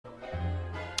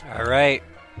Alright,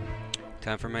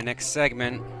 time for my next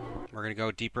segment. We're going to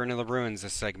go deeper into the ruins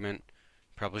this segment.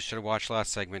 Probably should have watched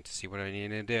last segment to see what I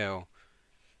needed to do.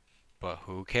 But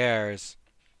who cares?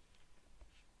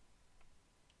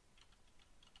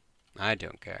 I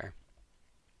don't care.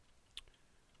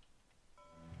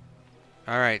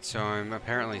 Alright, so I'm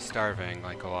apparently starving,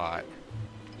 like a lot.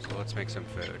 So let's make some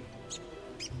food.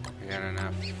 We got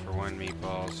enough for one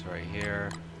meatballs right here.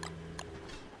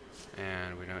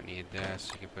 And we don't need this.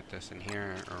 You can put this in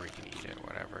here, or we can eat it,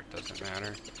 whatever, it doesn't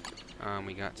matter.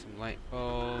 We got some light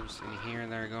bulbs in here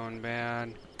that are going bad.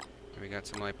 And we got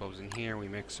some light bulbs in here, we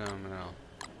mix them, and I'll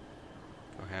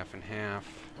go half and half.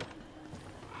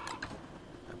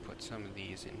 I'll put some of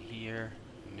these in here.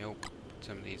 Nope, put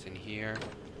some of these in here.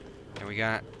 And we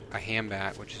got a ham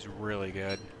bat, which is really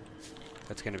good.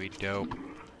 That's gonna be dope.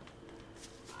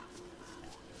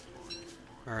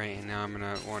 Alright, and now I'm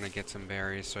gonna want to get some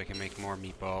berries so I can make more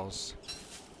meatballs.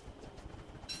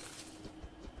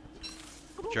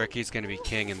 Jerky's gonna be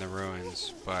king in the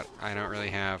ruins, but I don't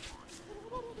really have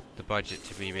the budget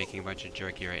to be making a bunch of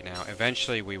jerky right now.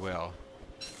 Eventually we will.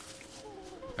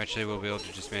 Eventually we'll be able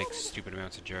to just make stupid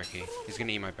amounts of jerky. He's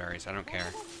gonna eat my berries, I don't care.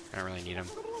 I don't really need them.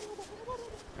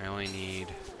 I only need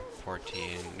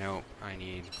 14. No, I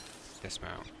need this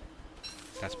amount.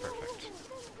 That's perfect.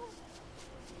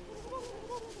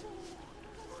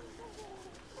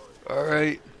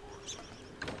 Alright.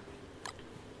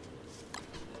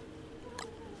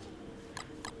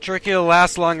 Jerky will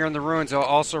last longer in the ruins. It'll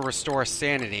also restore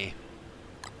sanity.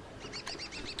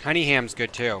 Honey ham's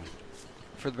good too,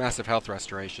 for the massive health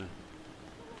restoration.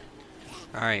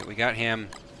 Alright, we got ham.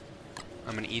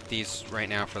 I'm gonna eat these right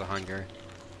now for the hunger.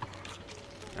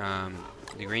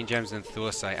 The green gems and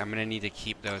thulecite, I'm gonna need to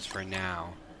keep those for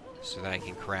now, so that I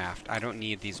can craft. I don't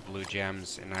need these blue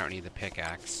gems, and I don't need the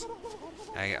pickaxe.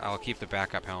 I'll keep the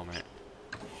backup helmet.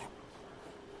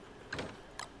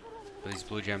 But these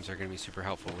blue gems are going to be super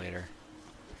helpful later.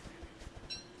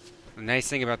 The nice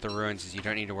thing about the ruins is you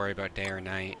don't need to worry about day or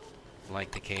night,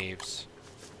 like the caves.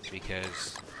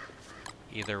 Because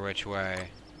either which way,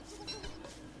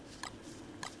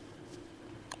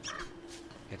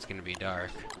 it's going to be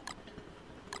dark.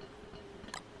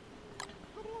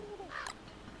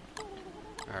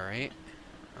 Alright.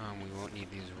 We won't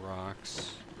need these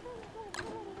rocks.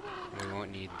 We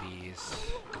won't need these.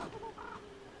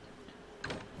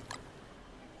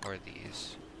 Or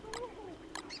these.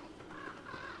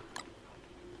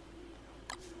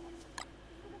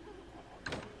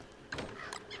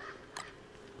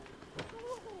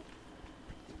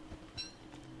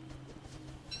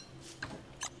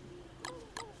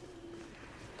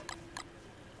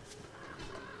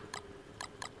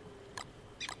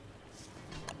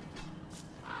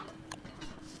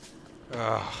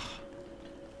 Ugh.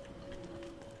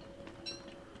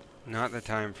 Not the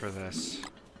time for this.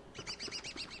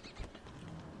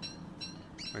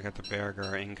 We got the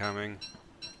Berger incoming.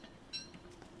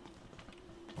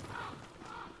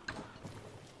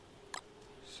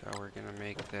 So we're gonna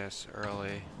make this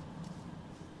early.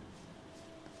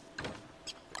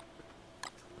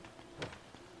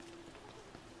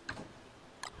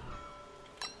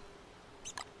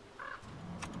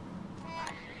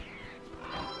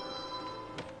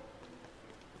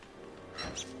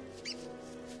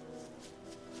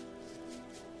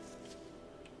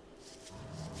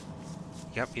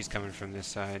 Yep, he's coming from this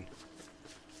side.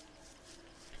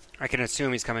 I can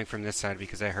assume he's coming from this side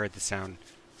because I heard the sound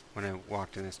when I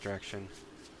walked in this direction.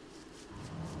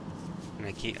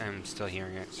 And I'm still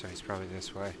hearing it, so he's probably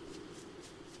this way.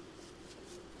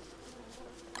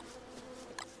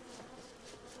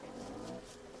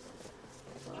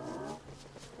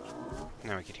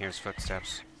 Now I can hear his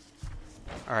footsteps.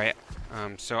 Alright,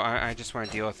 so I just want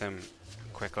to deal with him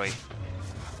quickly.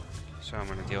 So I'm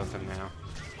going to deal with him now.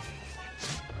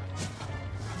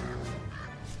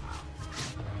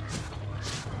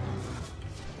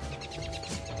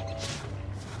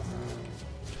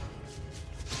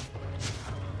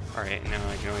 Alright, now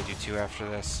I can only do 2 after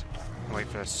this. Wait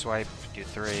for the swipe, do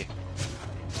 3. Wait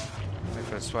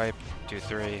for the swipe, do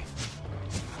 3.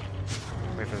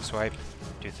 Wait for the swipe,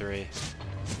 do 3.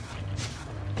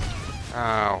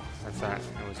 Oh, that's not,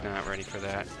 I was not ready for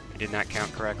that. I did not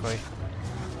count correctly.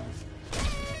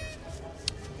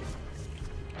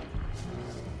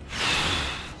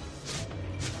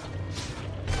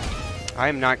 I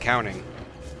am not counting.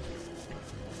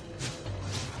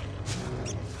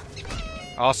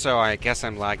 Also, I guess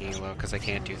I'm lagging a little because I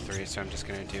can't do 3, so I'm just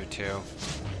going to do 2.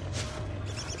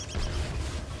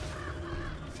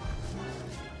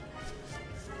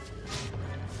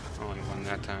 Only one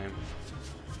that time.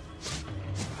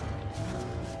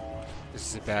 This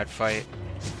is a bad fight.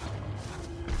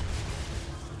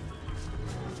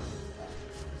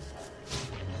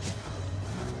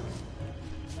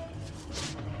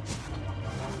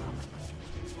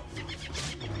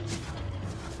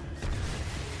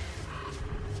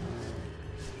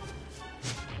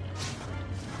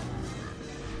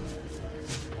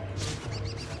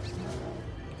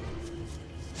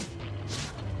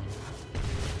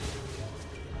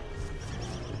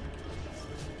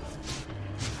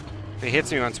 If he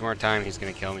hits me once more time, he's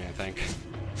gonna kill me, I think.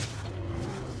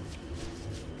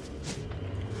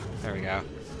 There we go.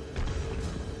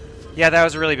 Yeah, that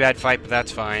was a really bad fight, but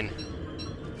that's fine.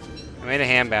 I made a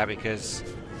hand bat because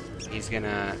he's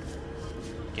gonna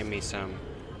give me some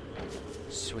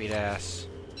sweet-ass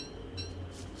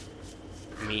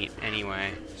meat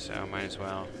anyway, so might as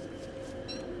well.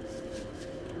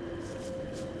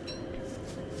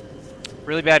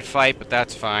 Really bad fight, but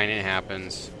that's fine, it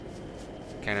happens.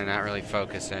 Kind of not really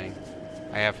focusing.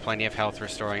 I have plenty of health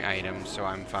restoring items, so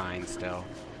I'm fine still.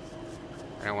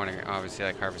 I don't want to obviously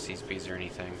like harvest these bees or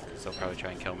anything, because they'll probably try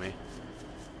and kill me.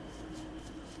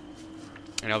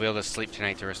 And I'll be able to sleep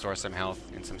tonight to restore some health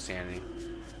and some sanity.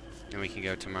 And we can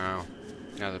go tomorrow,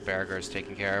 now that Barriger is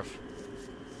taken care of.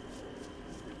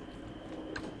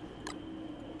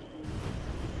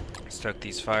 Stoke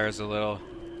these fires a little.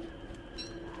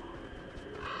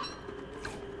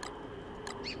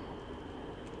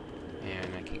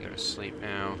 And I can go to sleep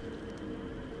now.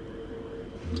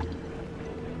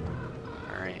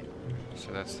 Alright,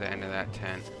 so that's the end of that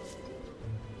tent.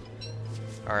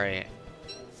 Alright,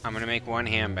 I'm gonna make one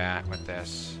hand bat with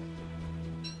this.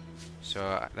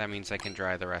 So that means I can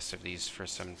dry the rest of these for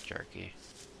some jerky.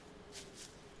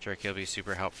 Jerky will be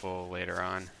super helpful later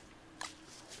on.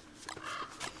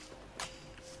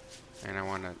 And I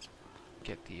want to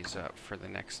get these up for the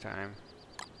next time.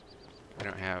 I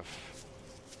don't have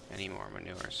any more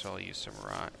manure, so I'll use some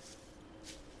rot.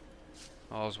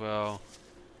 All's well.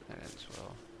 That ends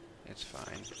well. It's fine.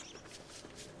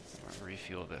 I'm going to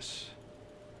refuel this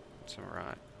with some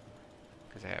rot,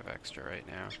 because I have extra right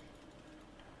now.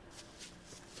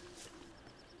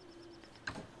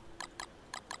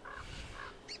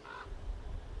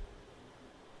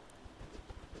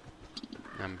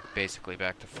 I'm basically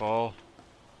back to full.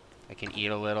 I can eat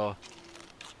a little.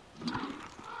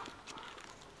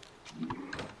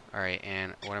 Alright,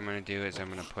 and what I'm going to do is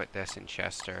I'm going to put this in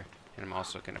Chester. And I'm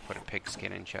also going to put a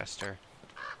pigskin in Chester.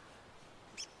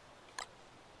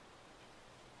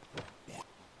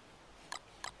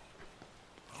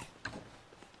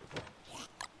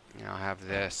 And I'll have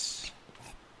this.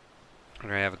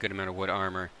 And I have a good amount of wood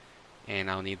armor. And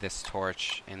I'll need this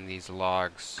torch and these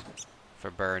logs for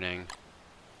burning.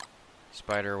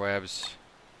 Spider webs.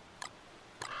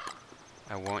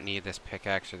 I won't need this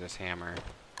pickaxe or this hammer,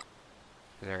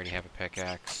 because I already have a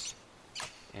pickaxe.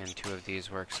 And 2 of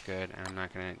these works good, and I'm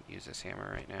not going to use this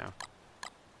hammer right now.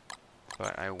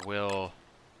 But I will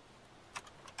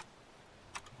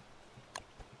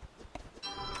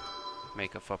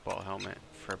make a football helmet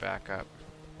for backup.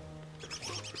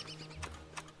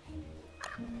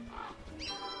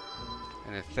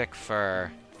 And the thick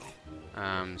fur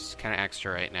is kind of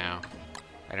extra right now.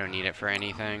 I don't need it for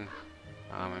anything.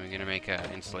 I'm going to make an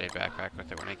insulated backpack with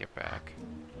it when I get back.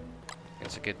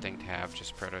 It's a good thing to have,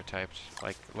 just prototyped.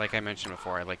 Like I mentioned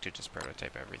before, I like to just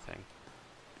prototype everything.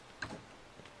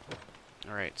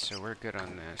 Alright, so we're good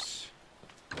on this.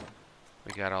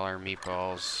 We got all our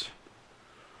meatballs.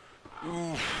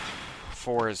 Ooh,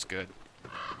 4 is good.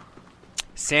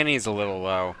 Sanity is a little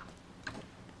low.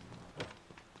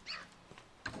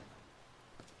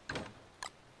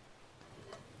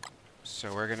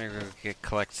 So we're gonna go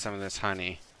collect some of this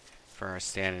honey for our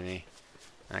sanity.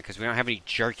 Because we don't have any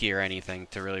jerky or anything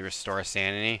to really restore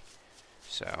sanity.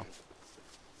 So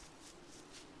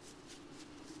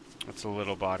it's a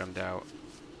little bottomed out.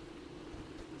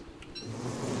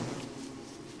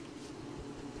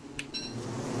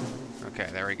 Okay,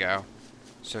 there we go.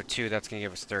 So 2, that's gonna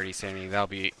give us 30 sanity. That'll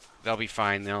be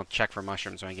fine. Then I'll check for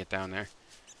mushrooms when I get down there.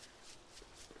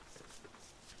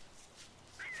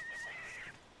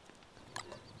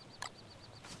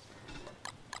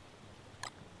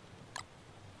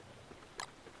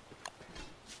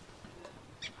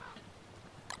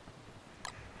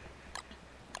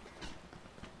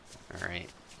 Alright,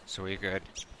 so we're good.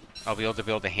 I'll be able to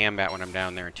build a ham bat when I'm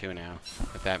down there too now,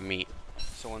 with that meat.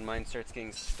 So when mine starts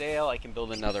getting stale, I can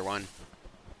build another one.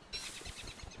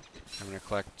 I'm going to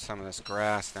collect some of this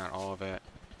grass, not all of it,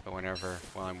 but whenever,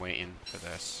 while I'm waiting for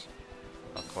this,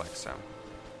 I'll collect some.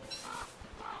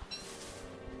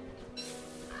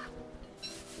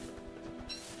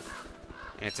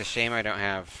 And it's a shame I don't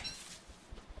have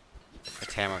a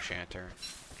tam o'shanter,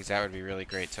 because that would be really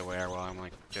great to wear while I'm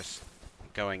like just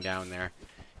going down there,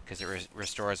 because it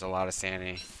restores a lot of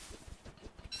sanity.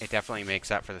 It definitely makes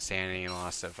up for the sanity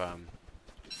loss of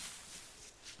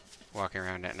walking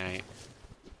around at night.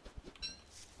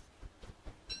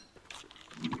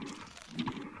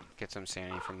 Get some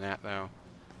sanity from that though.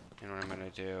 And what I'm going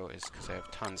to do is, because I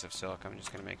have tons of silk, I'm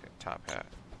just going to make a top hat.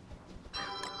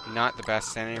 Not the best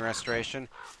sanity restoration,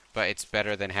 but it's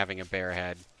better than having a bear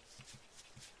head.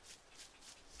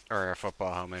 Or a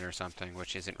football helmet or something,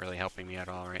 which isn't really helping me at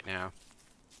all right now.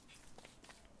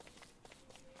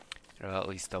 It'll at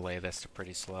least delay this to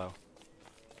pretty slow.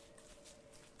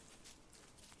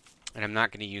 And I'm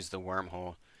not going to use the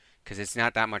wormhole, because it's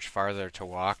not that much farther to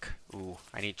walk. Ooh,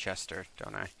 I need Chester,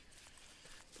 don't I?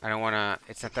 I don't want to...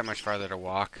 It's not that much farther to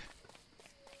walk.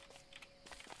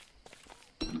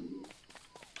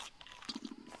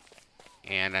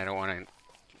 And I don't want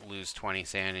to lose 20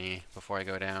 sanity before I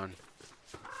go down.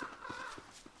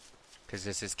 Because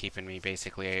this is keeping me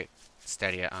basically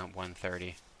steady at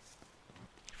 130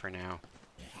 for now.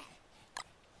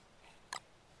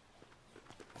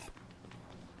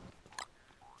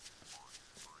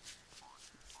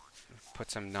 Put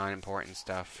some non-important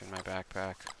stuff in my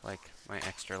backpack, like my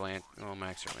extra well, my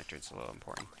extra lantern's a little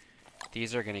important.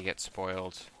 These are gonna get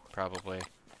spoiled, probably,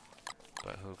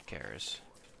 but who cares?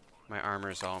 My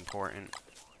armor's all important.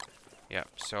 Yep,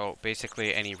 so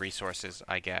basically any resources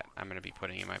I get, I'm gonna be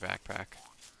putting in my backpack.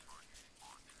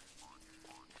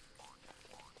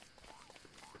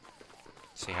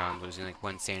 See how I'm losing like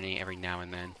 1 sanity every now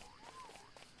and then.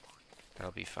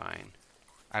 That'll be fine.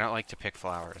 I don't like to pick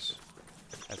flowers,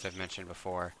 as I've mentioned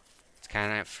before. It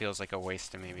kind of feels like a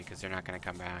waste to me because they're not going to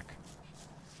come back.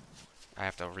 I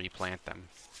have to replant them.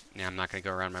 Now, I'm not going to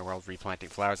go around my world replanting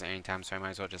flowers at any time, so I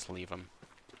might as well just leave them.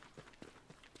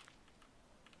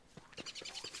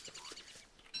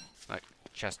 Let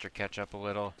Chester catch up a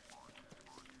little.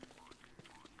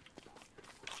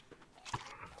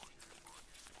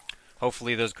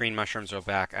 Hopefully those green mushrooms are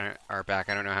back. I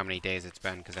don't know how many days it's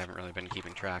been because I haven't really been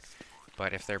keeping track.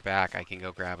 But if they're back, I can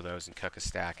go grab those and cook a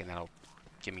stack, and that'll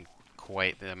give me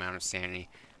quite the amount of sanity.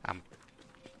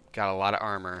 Got a lot of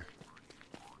armor.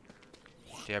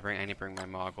 I need to bring my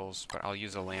moggles, but I'll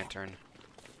use a lantern.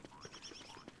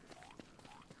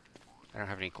 I don't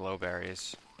have any glow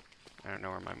berries. I don't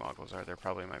know where my moggles are. They're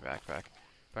probably in my backpack.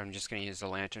 But I'm just going to use the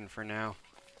lantern for now.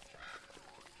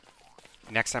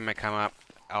 Next time I come up,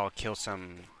 I'll kill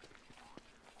some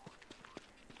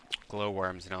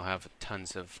glowworms, and I'll have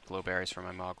tons of glowberries for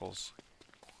my moggles.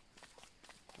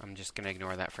 I'm just going to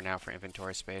ignore that for now for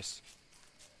inventory space.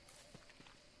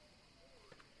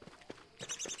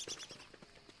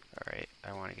 Alright,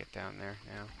 I want to get down there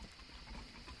now.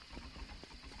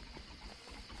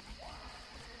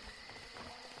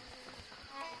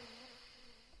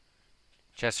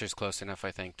 Chester's close enough,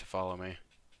 I think, to follow me.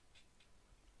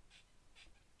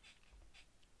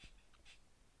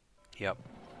 Yep.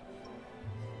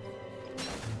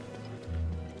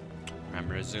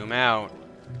 Remember to zoom out.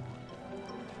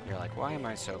 You're like, why am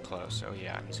I so close? Oh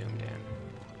yeah, I'm zoomed in.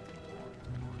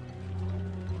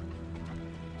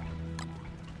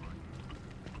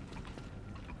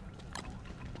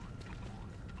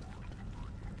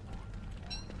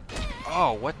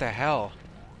 Oh, what the hell?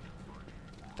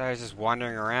 I thought I was just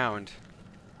wandering around.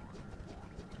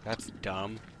 That's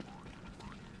dumb.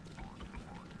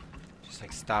 Just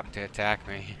like stopped to attack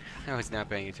me. I was not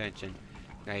paying attention.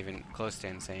 Not even close to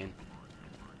insane.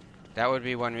 That would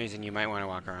be one reason you might want to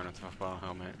walk around with a football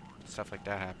helmet. Stuff like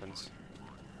that happens.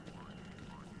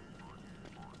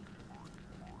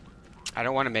 I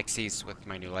don't want to mix these with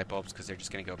my new light bulbs because they're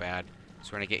just going to go bad.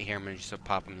 So when I get here, I'm going to just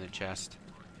pop them in the chest.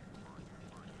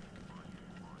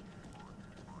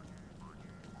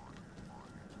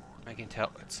 I can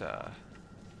tell it's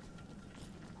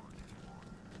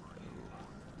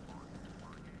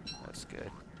that's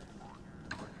good.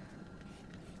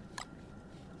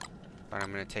 But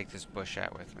I'm going to take this bush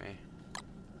hat with me.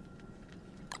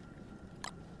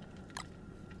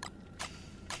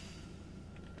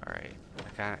 Alright,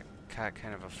 I got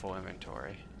kind of a full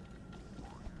inventory.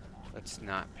 Let's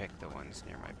not pick the ones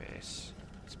near my base.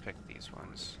 Let's pick these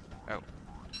ones. Oh,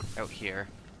 out here.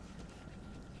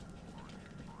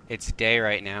 It's day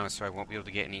right now, so I won't be able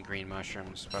to get any green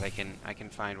mushrooms, but I can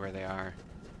find where they are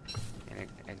and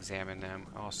examine them.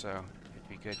 Also, it'd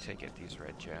be good to get these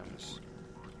red gems.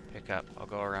 Pick up. I'll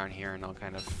go around here and I'll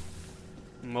kind of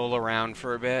mull around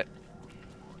for a bit.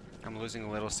 I'm losing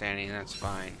a little sanity, and that's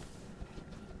fine.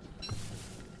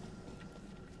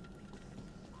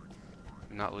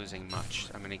 I'm not losing much.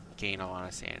 I'm going to gain a lot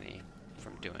of sanity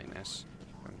from doing this.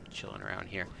 I'm chilling around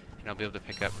here. And I'll be able to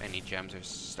pick up any gems or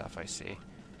stuff I see.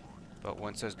 But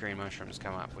once those green mushrooms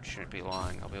come up, which shouldn't be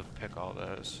long, I'll be able to pick all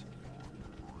those.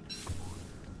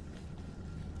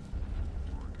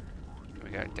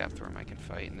 We got a depth worm I can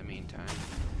fight in the meantime.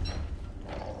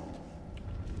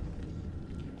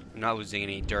 I'm not losing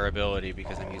any durability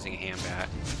because I'm using a hand bat.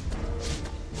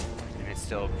 And it's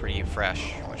still pretty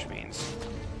fresh, which means...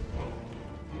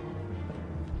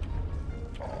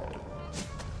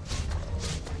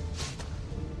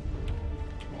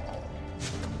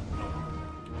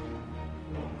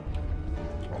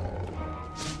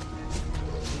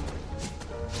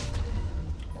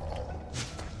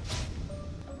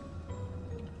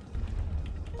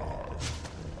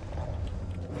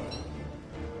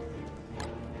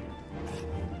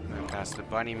 the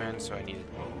bunnyman, so I need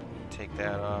to take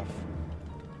that off.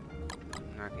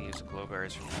 I'm not going to use the glow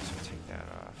berries for that, so I'll take that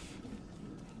off.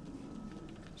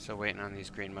 Still waiting on these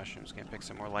green mushrooms. Gonna pick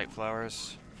some more light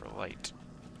flowers for light,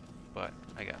 but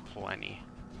I got plenty.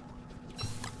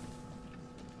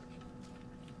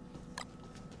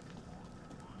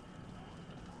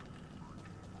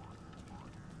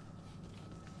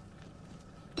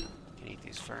 Can eat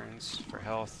these ferns for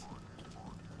health.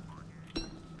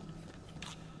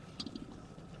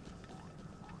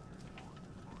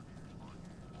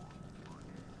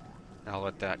 I'll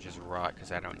let that just rot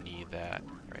because I don't need that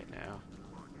right now.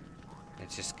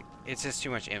 It's just too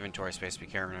much inventory space to be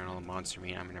carrying around all the monster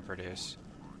meat I'm going to produce.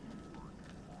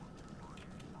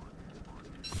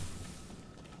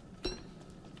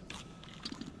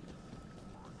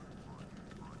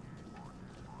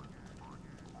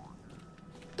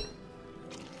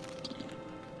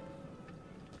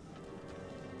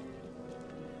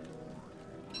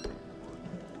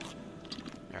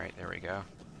 Alright, there we go.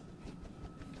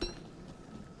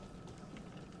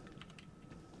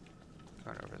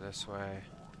 Going over this way.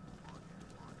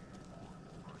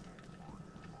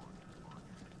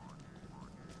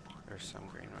 There's some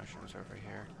green mushrooms over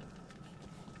here.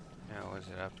 Now, is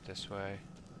it up this way?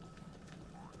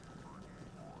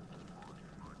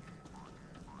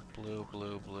 Blue,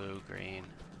 blue, blue, green.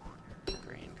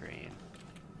 Green, green.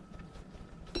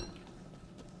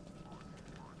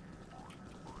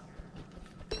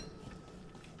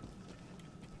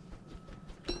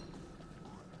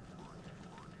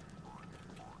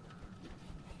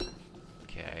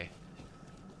 Okay.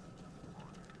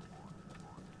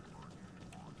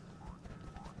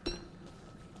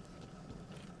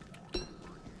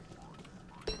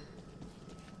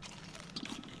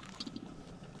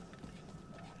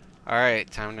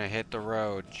 Alright, time to hit the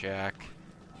road, Jack.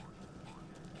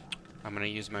 I'm gonna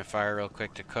use my fire real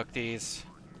quick to cook these.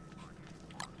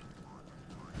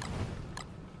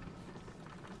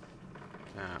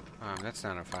 That's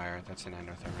not a fire, that's an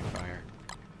endothermic fire.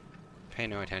 Pay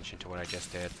no attention to what I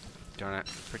just did.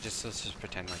 Let's just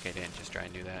pretend like I didn't just try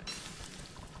and do that.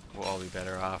 We'll all be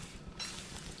better off.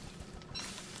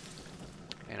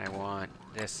 And I want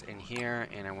this in here,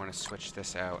 and I want to switch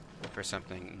this out for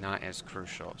something not as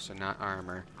crucial. So not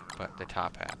armor, but the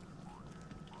top hat.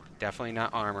 Definitely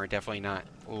not armor, definitely not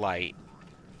light.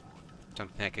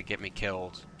 Something that could get me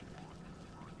killed.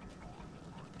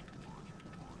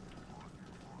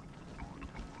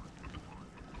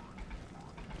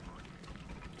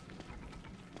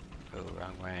 Oh,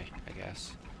 wrong way, I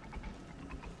guess.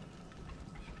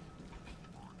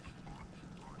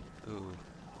 Ooh,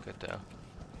 good though.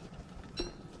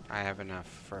 I have enough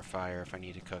for a fire if I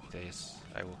need to cook these.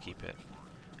 I will keep it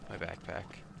in my backpack.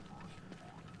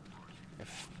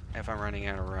 If I'm running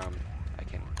out of room, I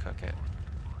can cook it.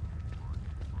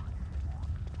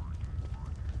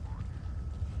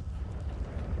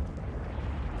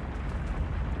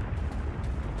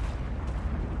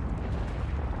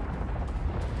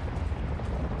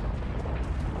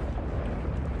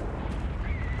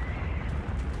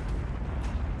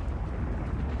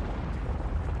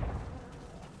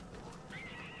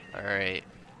 Alright.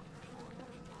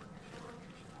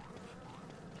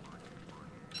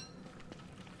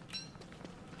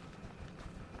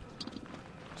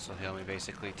 This will heal me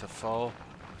basically to full.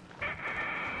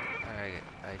 I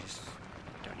just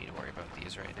don't need to worry about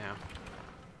these right now.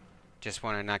 Just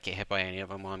want to not get hit by any of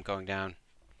them while I'm going down.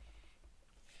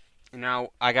 Now,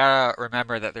 I gotta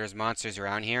remember that there's monsters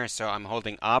around here, so I'm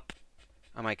holding up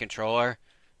on my controller,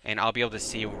 and I'll be able to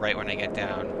see right when I get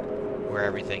down where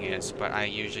everything is, but I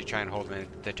usually try and hold them in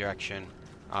the direction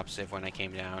opposite of when I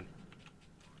came down.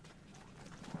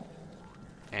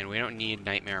 And we don't need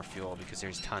nightmare fuel because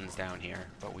there's tons down here,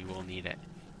 but we will need it.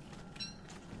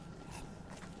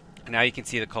 Now you can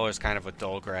see the color's kind of a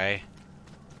dull gray,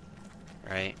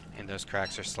 right? And those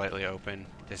cracks are slightly open.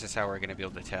 This is how we're going to be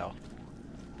able to tell.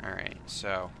 Alright,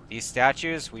 so these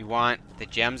statues, we want the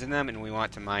gems in them and we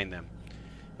want to mine them.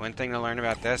 One thing to learn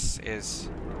about this is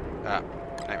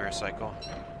nightmare cycle.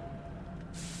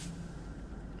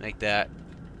 Like that.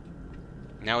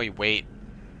 Now we wait.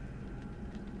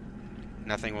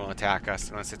 Nothing will attack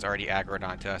us unless it's already aggroed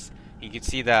onto us. You can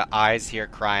see the eyes here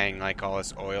crying like all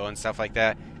this oil and stuff like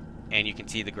that. And you can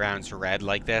see the ground's red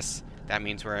like this. That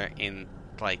means we're in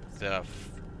like the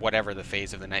whatever the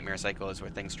phase of the nightmare cycle is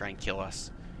where things try and kill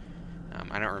us.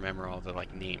 I don't remember all the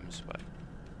like names, but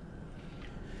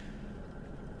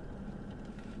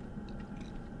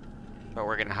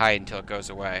we're gonna hide until it goes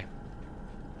away.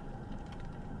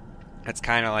 That's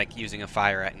kind of like using a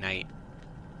fire at night.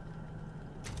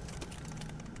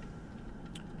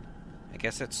 I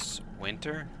guess it's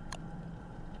winter.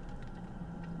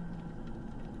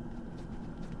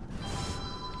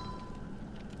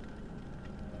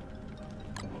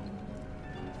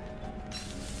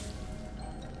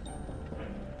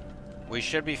 We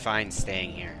should be fine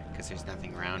staying here, because there's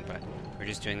nothing around, but we're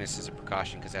just doing this as a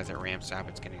precaution, because as it ramps up,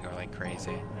 it's going to go like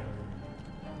crazy.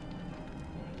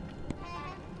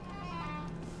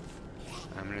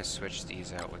 I'm going to switch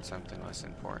these out with something less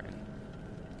important.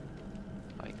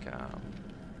 Like,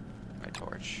 my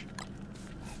torch.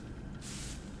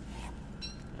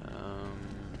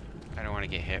 I don't want to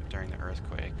get hit during the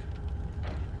earthquake.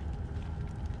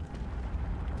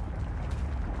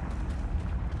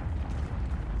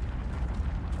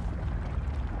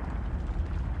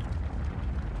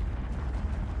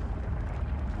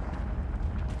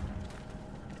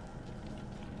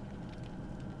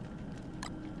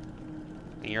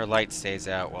 Your light stays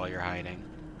out while you're hiding.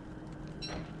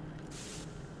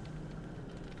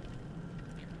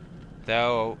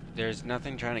 Though, there's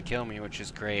nothing trying to kill me, which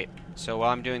is great. So while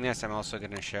I'm doing this, I'm also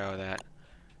going to show that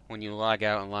when you log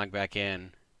out and log back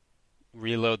in,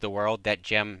 reload the world, that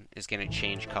gem is going to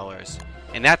change colors.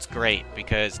 And that's great,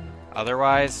 because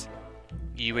otherwise,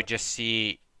 you would just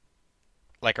see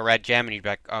like a red gem, and you'd be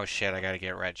like, oh shit, I gotta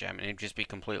get a red gem. And it'd just be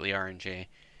completely RNG,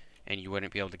 and you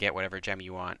wouldn't be able to get whatever gem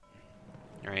you want.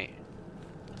 Right?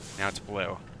 Now it's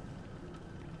blue.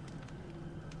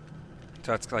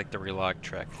 So it's like the relog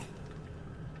trick.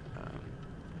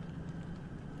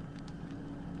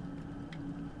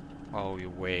 While we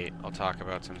wait, I'll talk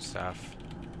about some stuff.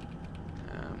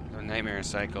 The nightmare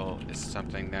cycle is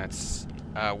something that's...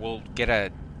 we'll get a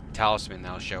talisman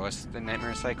that'll show us the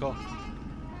nightmare cycle.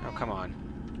 Oh, come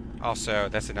on. Also,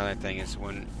 that's another thing, is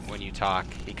when you talk,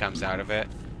 he comes out of it.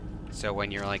 So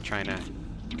when you're like trying to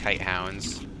kite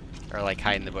hounds, or like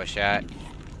hide in the bush at,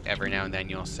 every now and then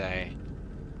you'll say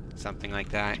something like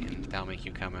that, and that'll make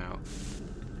you come out.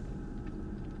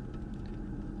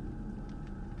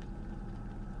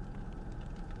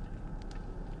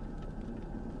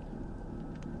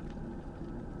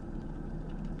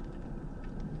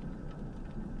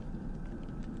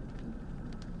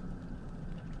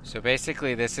 So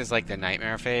basically this is like the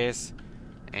nightmare phase,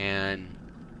 and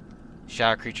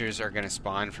shadow creatures are going to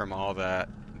spawn from all the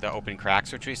open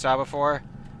cracks which we saw before.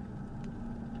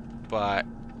 But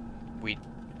we,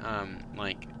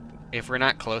 like, if we're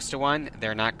not close to one,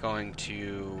 they're not going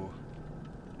to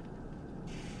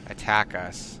attack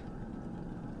us.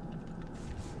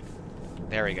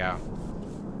 There we go.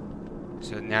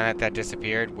 So now that that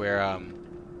disappeared, we're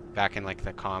back in like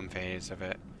the calm phase of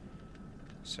it.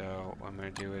 So what I'm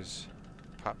going to do is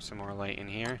pop some more light in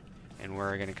here, and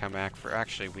we're going to come back for...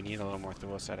 Actually, we need a little more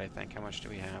thulecite, I think. How much do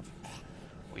we have?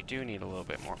 We do need a little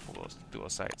bit more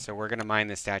thulecite. So we're going to mine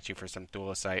this statue for some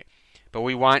thulecite. But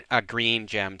we want a green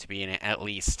gem to be in it, at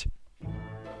least.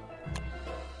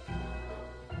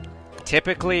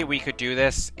 Typically, we could do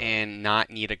this and not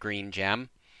need a green gem.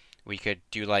 We could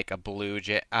do like a blue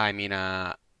gem...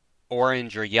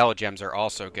 orange or yellow gems are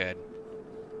also good.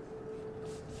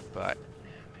 But...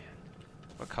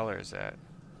 what color is that?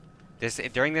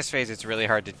 During this phase, it's really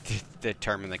hard to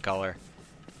determine the color.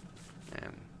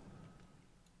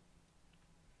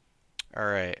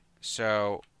 Alright,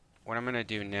 so what I'm going to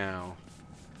do now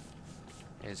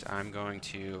is I'm going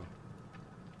to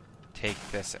take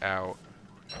this out.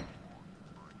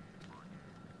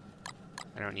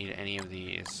 I don't need any of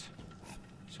these.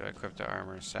 So equip the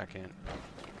armor second.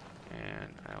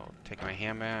 And I'll take my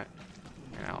hambat,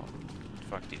 and I'll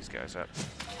fuck these guys up.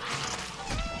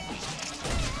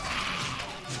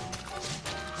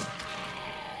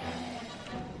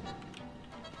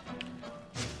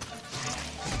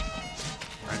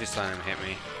 I'm just letting him hit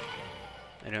me.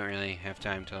 I don't really have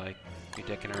time to like be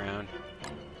dicking around.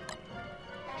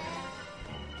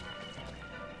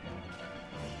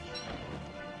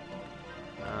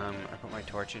 I put my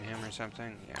torch in him or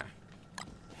something? Yeah.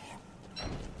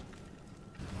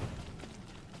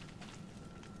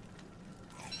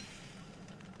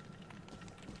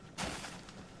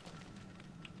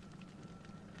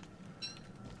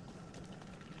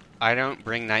 I don't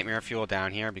bring nightmare fuel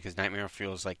down here because nightmare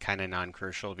fuel is like kind of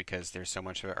non-crucial because there's so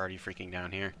much of it already freaking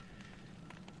down here.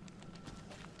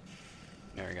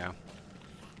 There we go.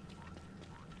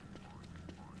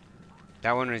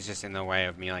 That one was just in the way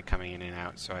of me like coming in and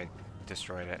out, so I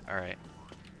destroyed it. Alright.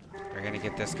 We're gonna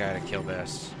get this guy to kill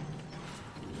this.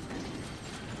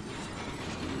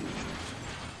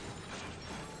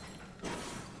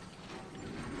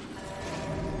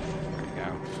 There we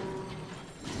go.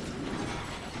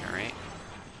 Alright.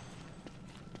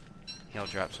 He'll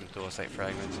drop some dual-site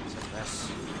fragments into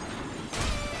this.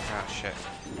 Oh shit.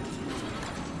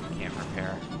 Can't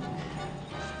repair.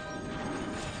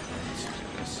 Let's do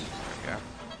this. There we go.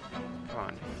 Come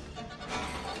on.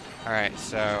 Alright,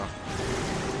 so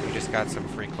we just got some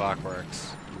free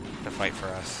clockworks to fight for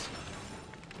us.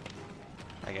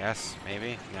 I guess,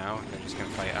 maybe? No, they're just gonna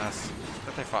fight us. I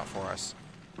thought they fought for us.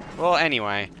 Well,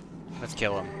 anyway, let's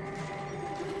kill them.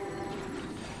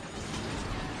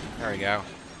 There we go.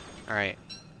 Alright.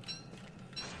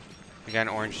 We got an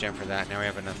orange gem for that. Now we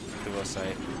have enough dual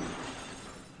sight.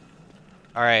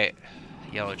 Alright.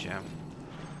 Yellow gem.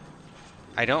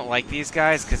 I don't like these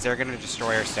guys because they're going to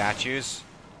destroy our statues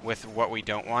with what we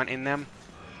don't want in them.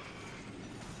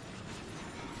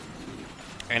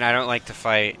 And I don't like to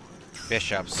fight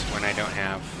bishops when I don't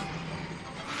have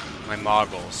my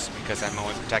moggles because I'm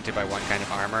only protected by one kind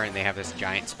of armor and they have this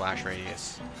giant splash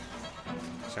radius.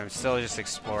 So I'm still just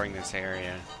exploring this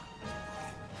area.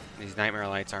 These nightmare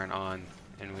lights aren't on,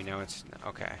 and we know it's...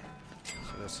 Okay.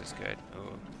 So this is good.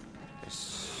 Ooh. There's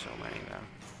so many, though.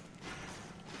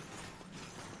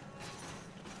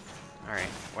 Alright.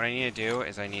 What I need to do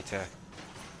is I need to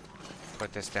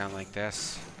put this down like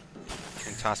this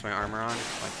and toss my armor on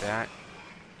like that.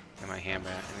 And my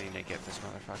handbat. I need to get this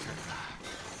motherfucker.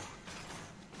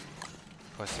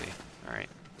 Pussy. Alright.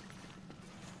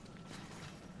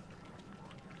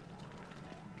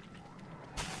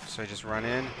 So I just run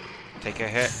in, take a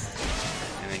hit,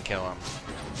 and then kill him.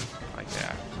 Like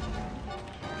that.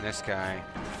 And this guy...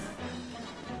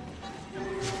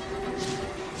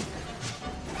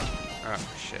 Oh,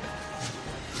 shit.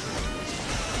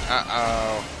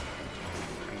 Uh-oh.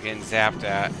 I'm getting zapped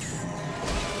at.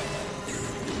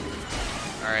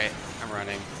 Alright, I'm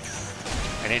running.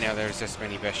 I didn't know there was this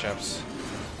many bishops.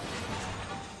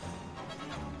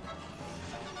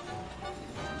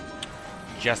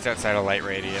 Just outside of light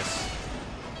radius.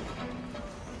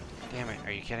 Damn it,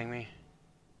 are you kidding me?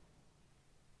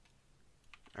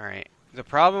 Alright. The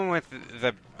problem with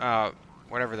the,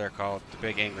 whatever they're called, the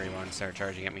big angry ones that are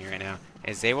charging at me right now,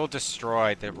 is they will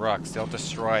destroy the rooks. They'll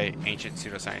destroy ancient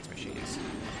pseudoscience machines.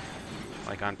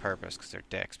 Like on purpose, because they're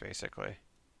dicks, basically.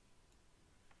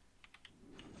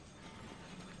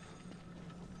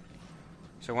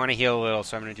 So I want to heal a little,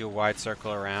 so I'm going to do a wide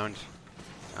circle around.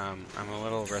 I'm a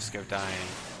little risk of dying,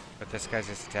 but this guy's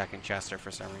just attacking Chester for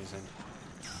some reason.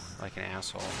 Like an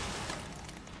asshole.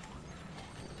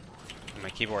 And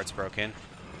my keyboard's broken.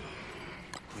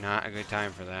 Not a good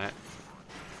time for that.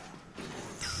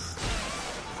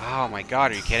 Oh my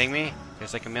god, are you kidding me?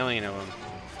 There's like a million of them.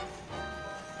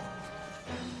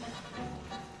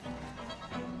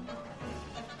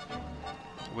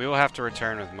 We will have to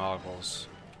return with moggles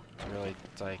to really,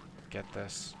 like, get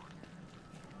this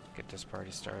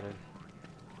party started.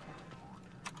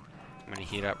 I'm gonna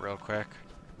heat up real quick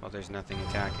while there's nothing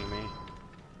attacking me.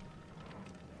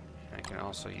 I can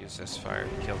also use this fire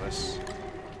to kill this.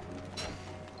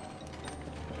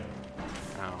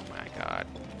 Oh my god.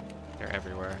 They're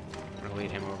everywhere. I'm gonna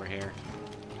lead him over here.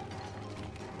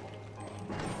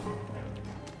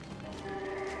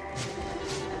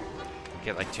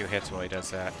 Get like 2 hits while he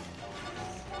does that.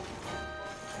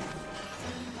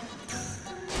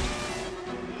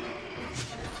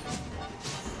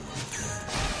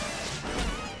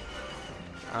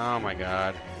 Oh my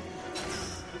god.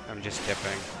 I'm just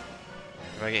tipping.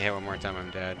 If I get hit one more time,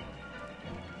 I'm dead.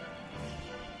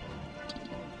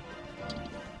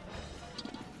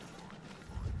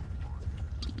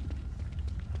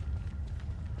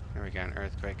 There we got an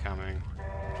earthquake coming.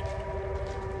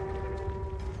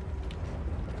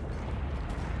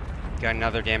 Got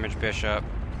another damaged bishop.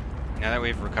 Now that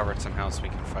we've recovered some health, we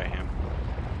can fight him.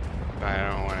 But I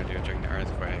don't want to do it during the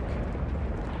earthquake.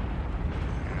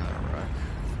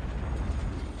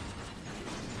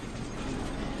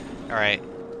 Alright,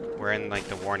 we're in like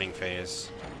the warning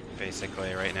phase,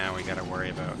 basically, right now we gotta worry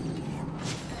about.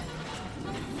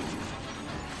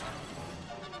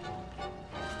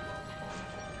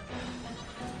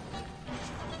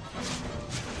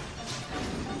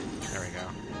 There we go.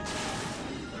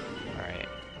 Alright.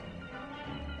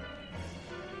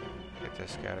 Get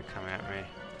this guy to come at me,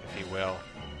 if he will.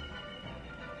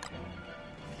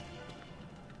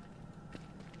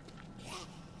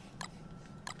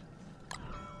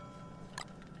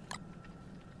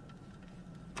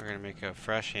 We're gonna make a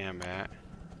fresh hand bat.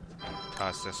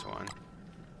 Toss this one.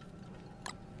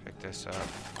 Pick this up.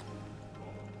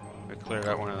 We cleared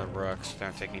out one of the rooks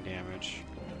without taking damage.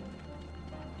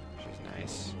 Which is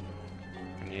nice.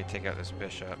 We need to take out this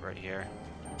bishop right here.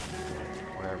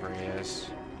 Wherever he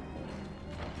is.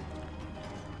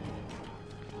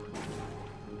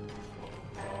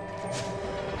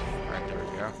 Right, there we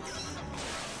go.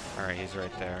 Alright, he's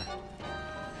right there.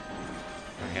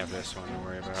 We have this one to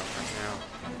worry about right now.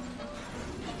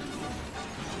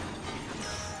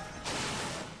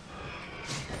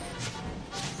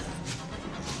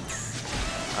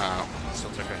 Oh, still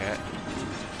took a hit.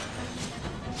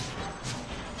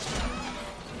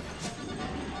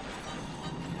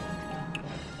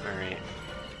 Alright.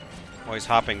 Well, he's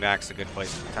hopping back's a good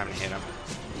place. Time to hit him.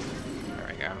 There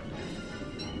we go.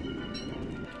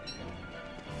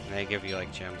 And they give you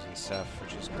like gems and stuff,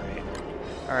 which is great.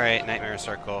 Alright, Nightmare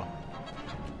Circle.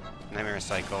 Nightmare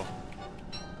Cycle.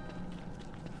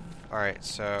 Alright,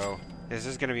 so this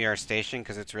is going to be our station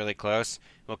because it's really close.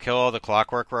 We'll kill all the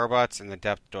clockwork robots and the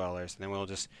depth dwellers, and then we'll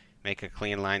just make a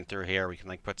clean line through here. We can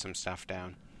like put some stuff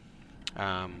down.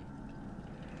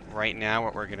 Right now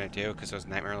what we're going to do, because those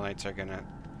nightmare lights are going to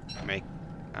make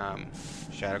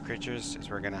shadow creatures, is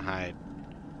we're going to hide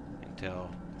until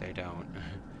they don't.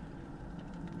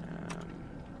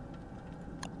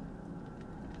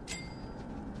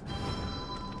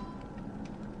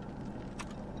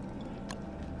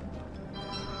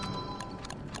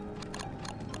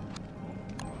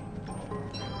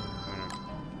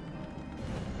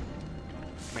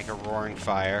 Make a roaring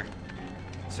fire.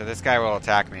 So this guy will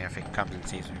attack me if he comes and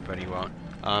sees me, but he won't.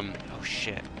 Oh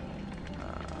shit.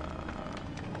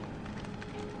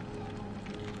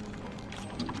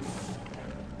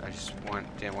 I just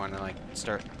didn't want to like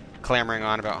start clamoring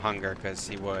on about hunger because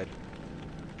he would.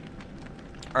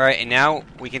 Alright, and now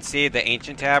we can see the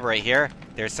ancient tab right here.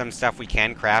 There's some stuff we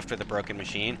can craft with a broken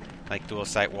machine, like dual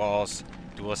sight walls,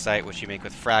 dual sight which you make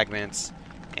with fragments,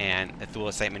 and a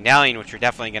dual sight medallion which we're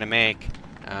definitely going to make.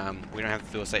 We don't have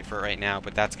the dual sight for it right now,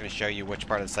 but that's going to show you which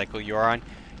part of the cycle you're on.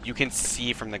 You can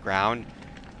see from the ground.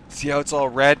 See how it's all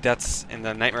red? And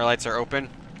the nightmare lights are open.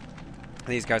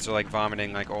 These guys are like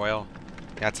vomiting like oil.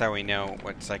 That's how we know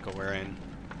what cycle we're in.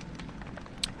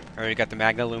 Alright, we got the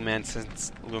Magna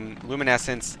Luminescence,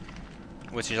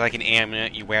 which is like an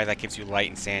amulet you wear that gives you light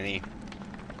and sanity.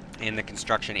 And the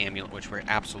Construction Amulet, which we're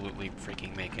absolutely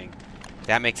freaking making.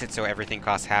 That makes it so everything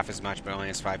costs half as much, but only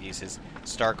has 5 uses.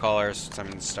 Star Callers,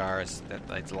 summon stars, that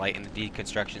lights light, and the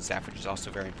Deconstruction Staff, which is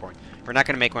also very important. We're not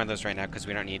going to make one of those right now because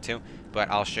we don't need to, but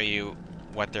I'll show you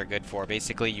what they're good for.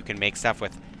 Basically, you can make stuff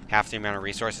with half the amount of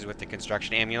resources with the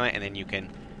Construction Amulet, and then you can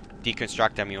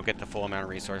deconstruct them, you'll get the full amount of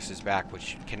resources back,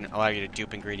 which can allow you to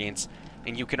dupe ingredients.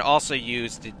 And you can also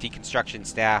use the Deconstruction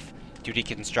Staff to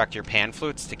deconstruct your pan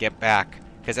flutes to get back,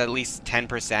 because at least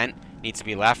 10% needs to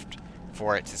be left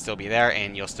for it to still be there,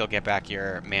 and you'll still get back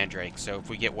your mandrake. So if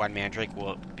we get one mandrake,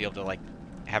 we'll be able to like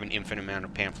have an infinite amount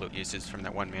of pan flute uses from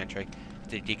that one mandrake,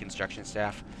 the Deconstruction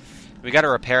Staff. We got to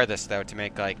repair this though to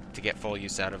make to get full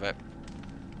use out of it.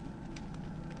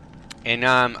 And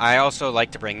I also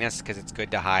like to bring this because it's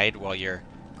good to hide while you're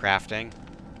crafting,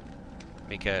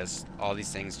 because all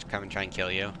these things come and try and kill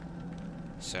you.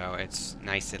 So it's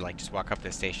nice to like just walk up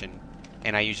the station.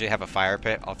 And I usually have a fire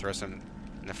pit. I'll throw some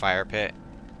in the fire pit,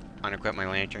 unequip my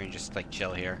lantern, and just like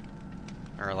chill here.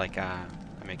 Or like I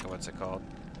make a, what's it called?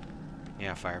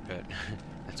 Yeah, fire pit.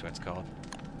 That's what it's called.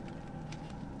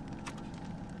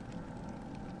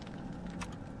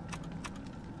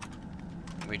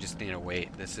 We just need to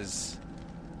wait. This is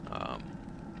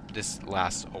this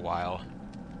lasts a while.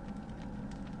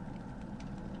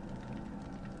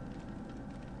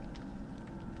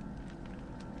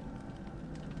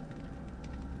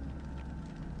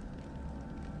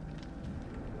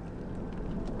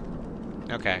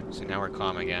 Okay, so now we're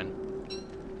calm again.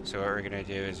 So what we're gonna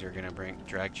do is we're gonna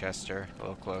drag Chester a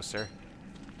little closer.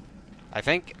 I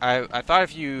think I thought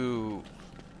if you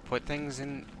put things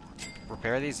in,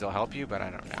 repair these, they'll help you, but I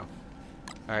don't know.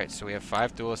 Alright, so we have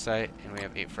 5 dual sight and we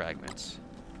have 8 fragments.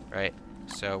 Right,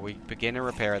 so we begin to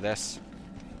repair this.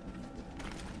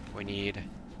 We need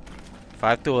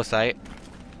 5 dual sight.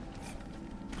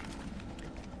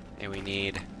 And we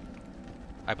need,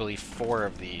 I believe, 4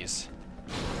 of these.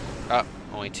 Oh,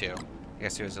 only 2. I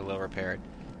guess it was a little repaired.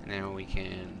 And now we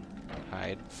can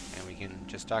hide and we can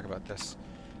just talk about this.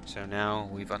 So now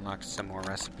we've unlocked some more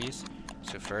recipes.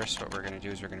 So first, what we're going to do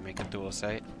is we're going to make a dual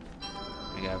sight.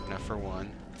 We have enough for 1.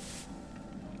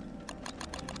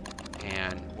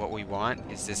 And what we want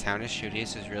is this Houndess Shooty.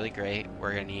 This is really great.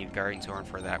 We're going to need Guardian's Horn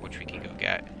for that, which we can go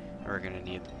get. And we're going to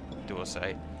need dual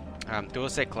sight. Dual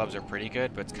sight clubs are pretty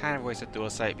good, but it's kind of a waste of dual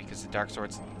sight because the dark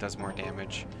swords does more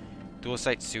damage. Dual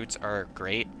sight suits are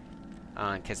great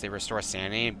because they restore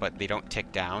sanity, but they don't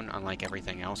tick down, unlike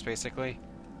everything else, basically.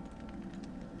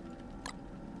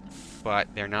 But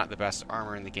they're not the best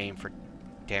armor in the game for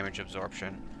damage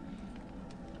absorption.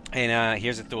 And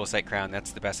here's a dual sight crown.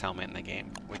 That's the best helmet in the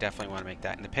game. We definitely want to make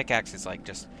that. And the pickaxe is like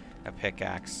just a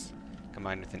pickaxe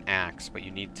combined with an axe, but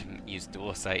you need to use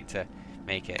dual sight to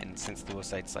make it. And since dual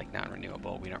sight's like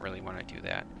non-renewable, we don't really want to do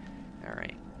that. All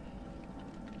right.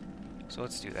 So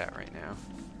let's do that right now.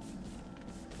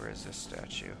 Where is this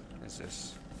statue? Is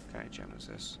this what kind of gem is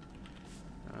this?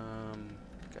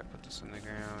 Gotta put this on the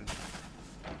ground.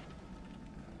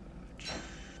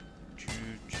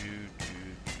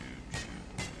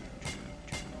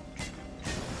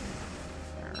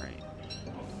 Alright.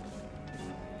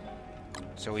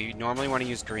 So we normally want to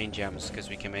use green gems because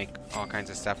we can make all kinds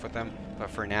of stuff with them. But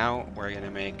for now, we're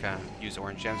going to use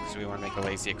orange gems because we want to make a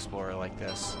lazy explorer like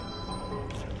this.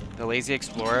 The lazy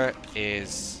explorer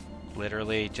is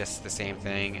literally just the same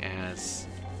thing as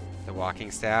the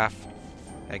walking staff,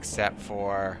 except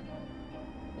for...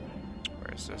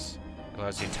 Where is this? It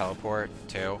allows you to teleport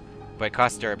too, but it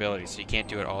costs durability, so you can't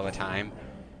do it all the time,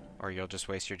 or you'll just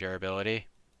waste your durability.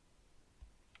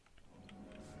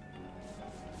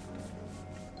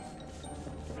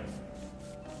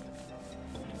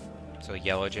 So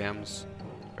yellow gems,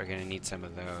 we're gonna need some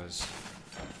of those.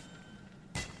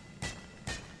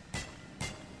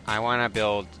 I want to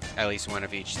build at least one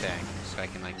of each thing, so I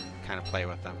can like kind of play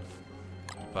with them.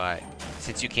 But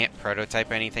since you can't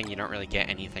prototype anything, you don't really get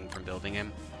anything from building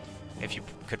them. If you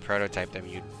could prototype them,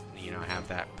 you'd have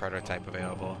that prototype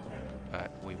available,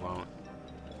 but we won't.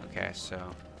 Okay, so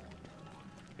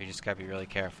we just gotta be really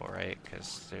careful, right?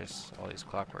 Because there's all these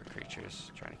clockwork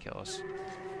creatures trying to kill us.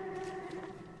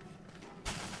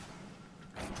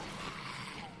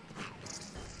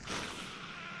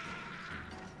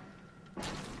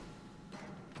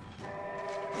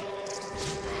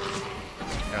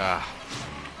 Ugh.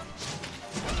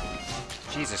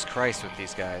 Jesus Christ with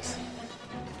these guys.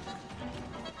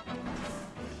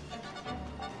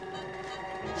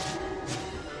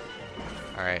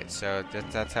 Alright, so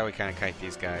that's how we kind of kite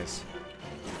these guys.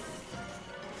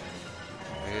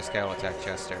 Maybe this guy will attack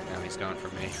Chester. No, he's going for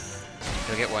me.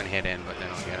 He'll get one hit in, but then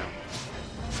I'll get him.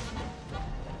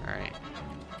 Alright.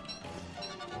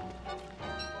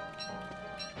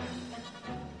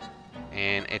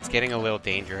 And it's getting a little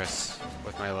dangerous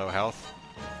with my low health.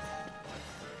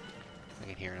 I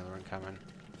can hear another one coming.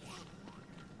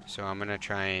 So I'm going to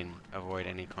try and avoid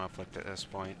any conflict at this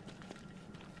point.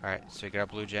 Alright, so we got a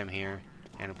blue gem here.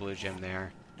 And a blue gem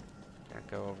there. Gonna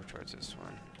go over towards this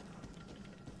one.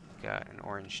 Got an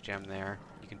orange gem there.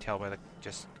 You can tell by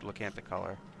just looking at the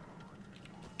color.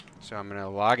 So I'm gonna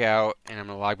log out and I'm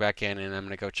gonna log back in and I'm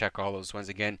gonna go check all those ones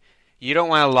again. You don't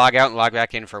want to log out and log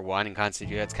back in for one and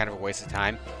constantly do that. It's kind of a waste of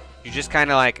time. You just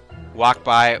kind of like walk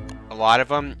by a lot of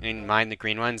them and mine the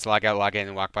green ones, log out, log in,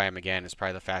 and walk by them again is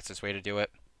probably the fastest way to do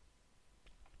it.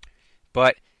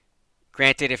 But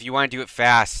granted, if you want to do it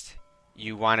fast,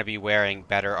 you want to be wearing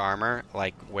better armor,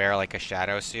 like wear like a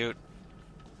shadow suit,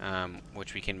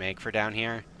 which we can make for down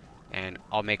here, and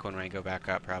I'll make one when I go back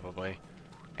up probably,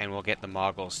 and we'll get the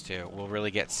moggles too. We'll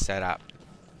really get set up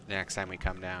the next time we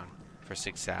come down for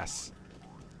success,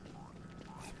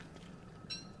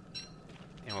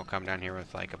 and we'll come down here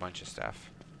with like a bunch of stuff.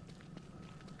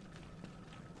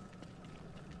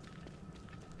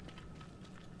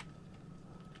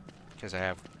 Because I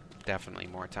have definitely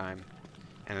more time.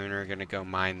 And then we're going to go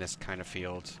mine this kind of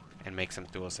field and make some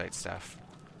dual sight stuff.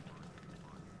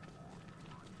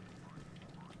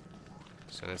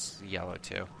 So this is yellow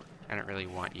too. I don't really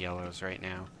want yellows right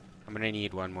now. I'm going to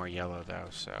need one more yellow though,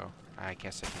 so I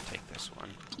guess I can take this one.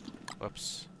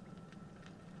 Whoops.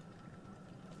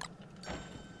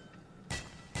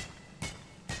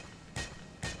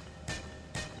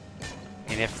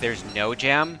 And if there's no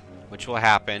gem, which will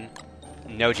happen,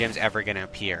 no gem's ever going to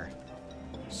appear.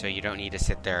 So you don't need to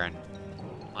sit there and,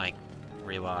 like,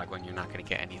 relog when you're not going to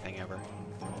get anything ever.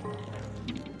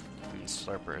 And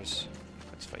slurpers.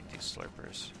 Let's fight these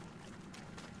slurpers.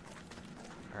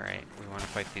 Alright, we want to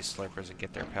fight these slurpers and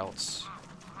get their pelts.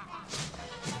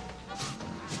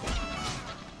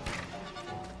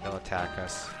 They'll attack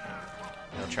us.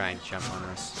 They'll try and jump on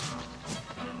us.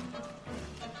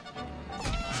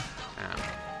 Oh,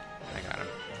 I got him.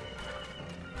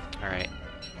 Alright.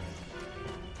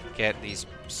 Get these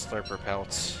slurper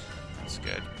pelts. That's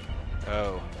good.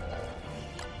 Oh.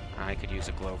 I could use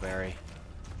a glowberry.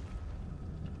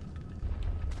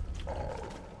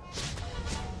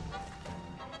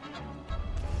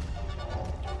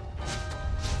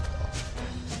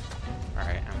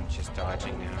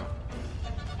 dodging now.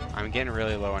 I'm getting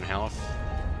really low on health.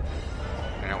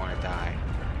 I don't want to die.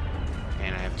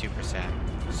 And I have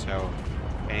 2%. So,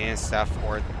 if any of this stuff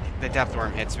or the Death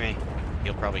Worm hits me,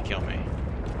 he'll probably kill me.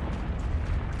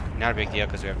 Not a big deal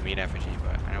because we have a meat effigy,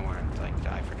 but I don't want to like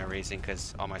die for no reason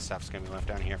because all my stuff's going to be left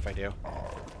down here if I do.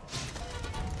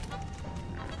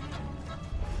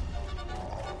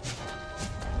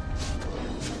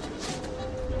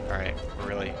 Alright, we're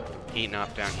really heating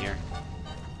up down here.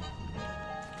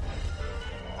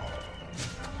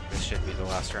 This should be the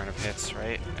last round of hits,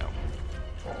 right? No.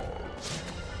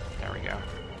 There we go.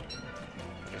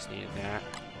 Just needed that.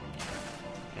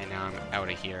 And now I'm out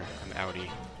of here. I'm outie.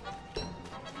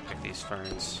 Pick these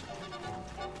ferns.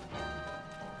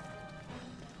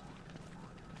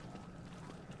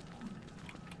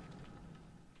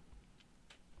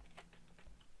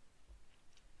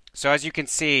 So as you can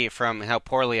see from how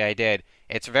poorly I did,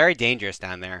 it's very dangerous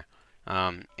down there.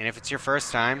 And if it's your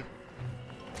first time,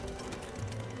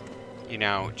 you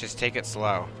know, just take it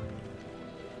slow.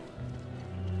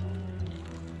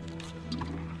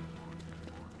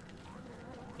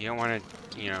 You don't want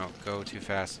to, you know, go too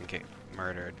fast and get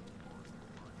murdered.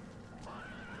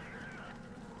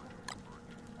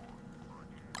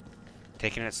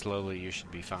 Taking it slowly, you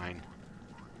should be fine.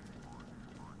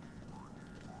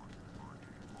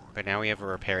 But now we have a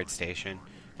repaired station,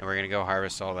 and we're going to go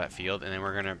harvest all that field, and then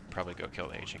we're going to probably go kill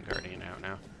the Ancient Guardian out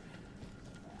now.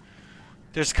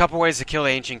 There's a couple ways to kill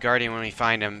the Ancient Guardian when we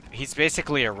find him. He's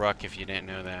basically a rook, if you didn't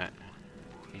know that.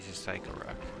 He's just like a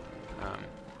rook.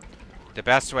 The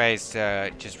best way is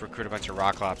to just recruit a bunch of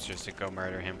rock lobsters to go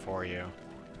murder him for you.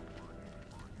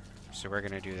 So we're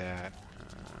going to do that.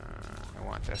 I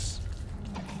want this.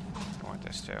 I want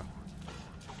this too.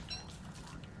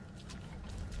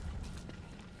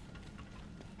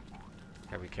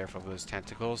 Gotta be careful of those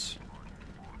tentacles.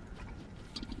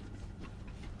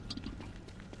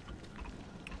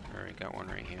 Alright, got one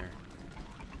right here.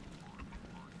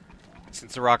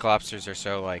 Since the rock lobsters are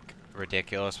so, like,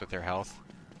 ridiculous with their health,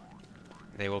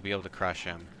 they will be able to crush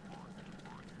him.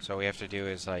 So all we have to do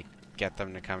is, like, get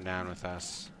them to come down with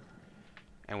us.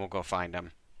 And we'll go find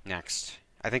them next.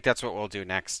 I think that's what we'll do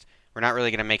next. We're not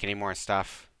really gonna make any more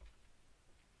stuff.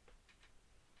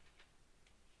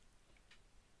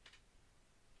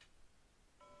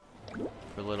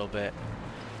 For a little bit.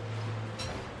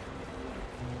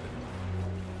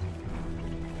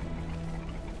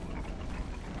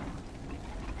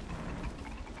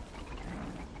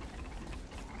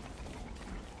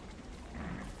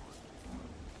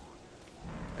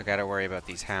 I gotta worry about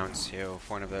these hounds too. If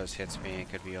one of those hits me, it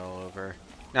could be all over.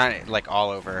 Not like all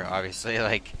over, obviously,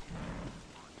 like,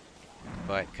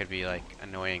 but could be like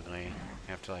annoyingly. You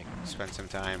have to like spend some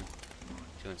time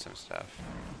doing some stuff.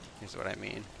 Is what I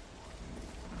mean.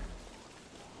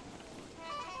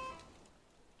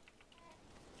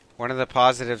 One of the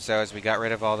positives, though, is we got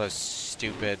rid of all those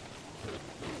stupid,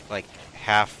 like,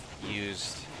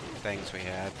 half-used things we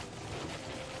had.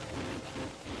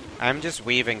 I'm just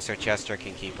weaving so Chester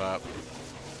can keep up.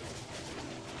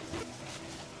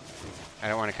 I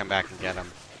don't want to come back and get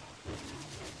him.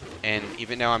 And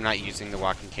even though I'm not using the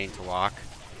walking cane to walk,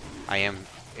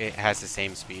 it has the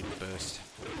same speed boost.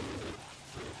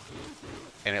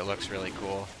 And it looks really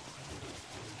cool.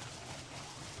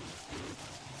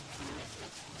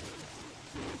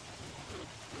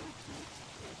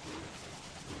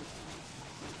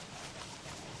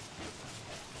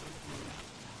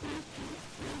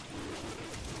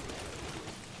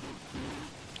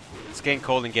 It's getting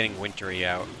cold and getting wintry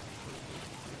out.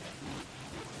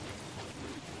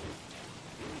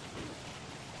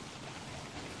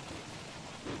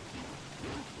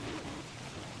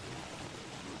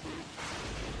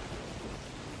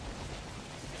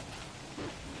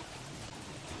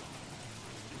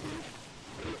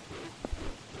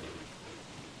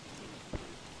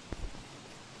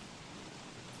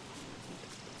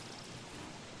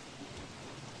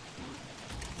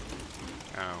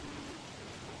 Oh.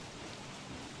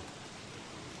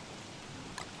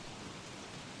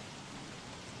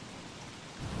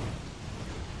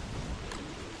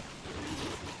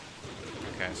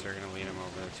 Okay, so we're going to lead him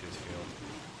over the tooth field.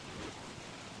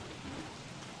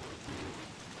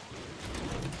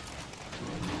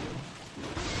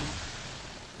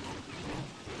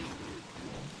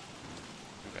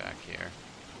 Back here.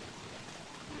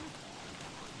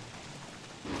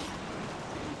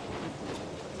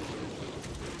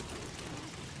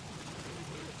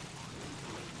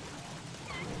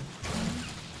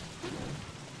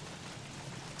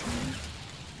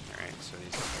 Alright, so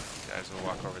these guys will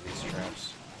walk over these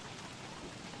traps.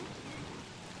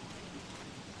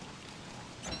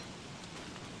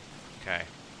 Okay.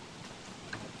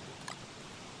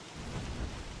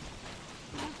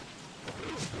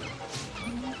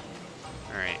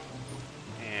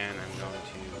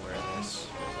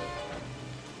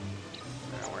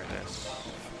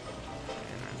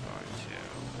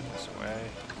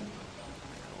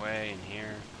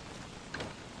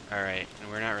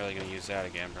 use that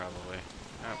again, probably.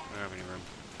 Oh, we don't have any room.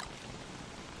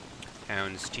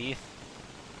 Hound's Teeth.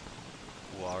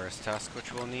 Walrus Tusk,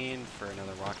 which we'll need for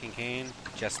another walking cane.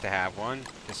 Just to have one.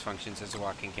 This functions as a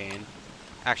walking cane.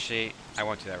 Actually, I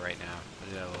won't do that right now. I'll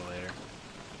do that a little later.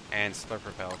 And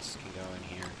Slurper Pelts can go in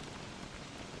here.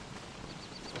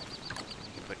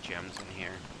 You can put gems in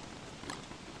here.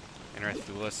 And our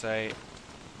Thulecite.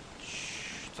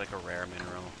 It's like a rare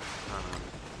mineral.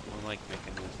 We'll like make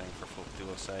a new thing for full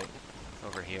Thulecite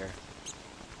over here.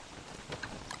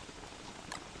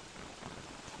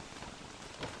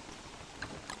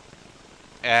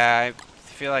 I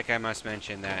feel like I must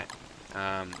mention that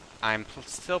I'm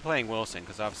still playing Wilson,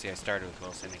 because obviously I started with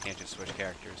Wilson. I can't just switch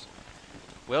characters.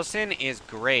 Wilson is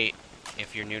great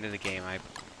if you're new to the game.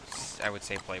 I would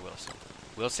say play Wilson.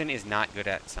 Wilson is not good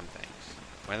at some things.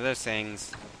 One of those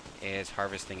things is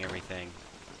harvesting everything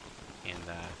in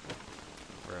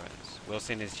the ruins.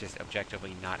 Wilson is just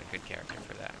objectively not a good character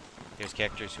for that. There's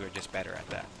characters who are just better at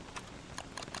that.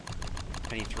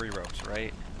 I need 3 ropes,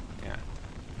 right? Yeah.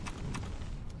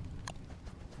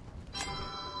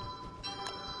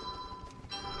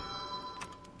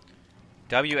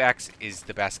 WX is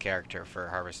the best character for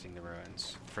harvesting the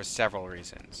ruins, for several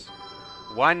reasons.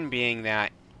 One being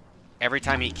that every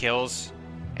time he kills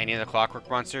any of the clockwork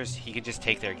monsters, he can just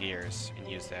take their gears and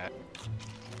use that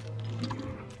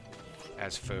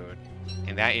as food.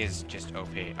 And that is just OP.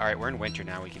 Alright, we're in winter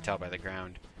now, we can tell by the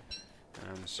ground.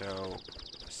 So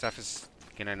stuff is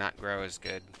gonna not grow as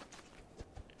good.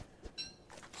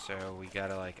 So we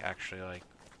gotta actually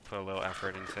put a little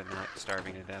effort into not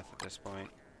starving to death at this point.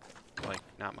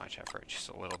 Not much effort, just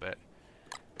a little bit.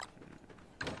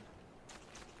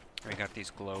 We got these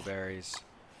glow berries,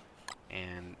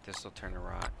 and this will turn to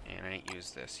rot, and I ain't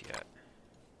used this yet.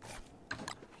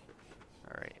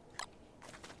 Alright.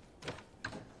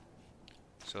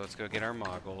 So let's go get our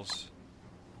moggles,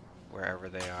 wherever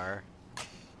they are.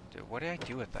 Dude, what did I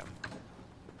do with them?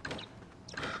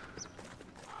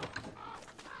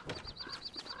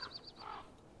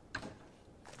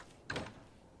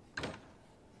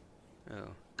 Oh,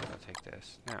 I'll take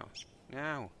this. No.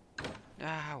 No!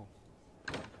 No!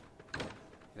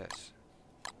 This.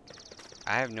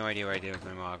 I have no idea what I did with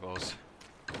my moggles.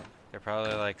 They're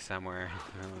probably somewhere.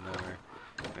 I don't know where.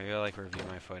 Maybe I'll review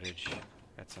my footage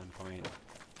at some point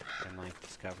and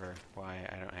discover why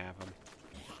I don't have them.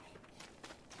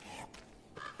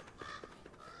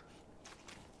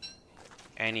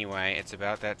 Anyway, it's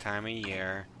about that time of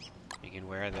year. You can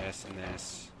wear this and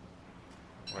this.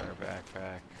 Wear a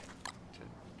backpack to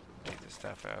take the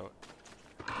stuff out.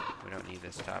 We don't need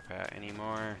this top hat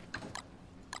anymore.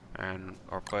 And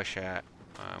or bush hat,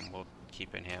 we'll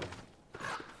keep in him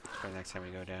for the next time we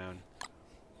go down.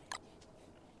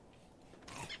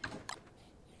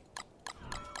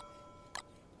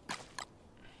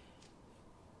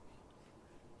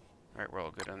 Alright, we're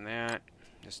all good on that.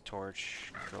 This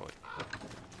torch, go with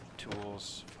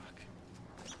tools. Fuck.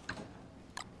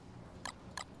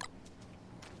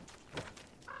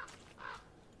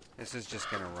 This is just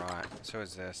gonna rot. So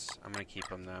is this. I'm gonna keep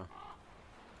them though.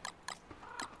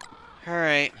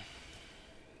 Alright.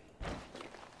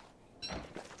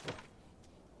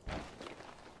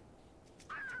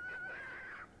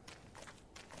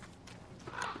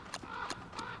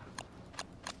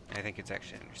 I think it's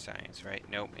actually under science, right?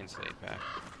 Nope, insulate pack.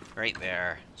 Right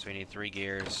there. So we need 3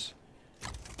 gears.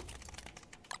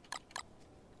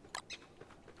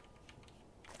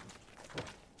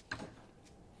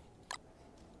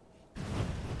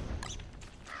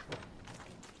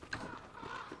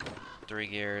 Three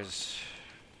gears,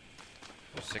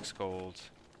 6 gold.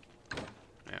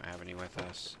 I don't have any with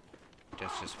us.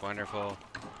 That's just wonderful.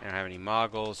 I don't have any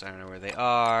moggles. I don't know where they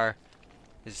are.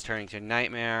 This is turning to a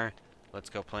nightmare. Let's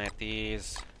go plant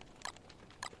these.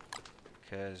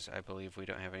 Because I believe we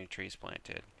don't have any trees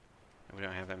planted. And we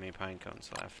don't have that many pine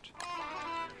cones left.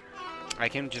 I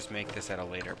can just make this at a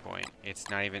later point. It's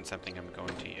not even something I'm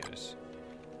going to use.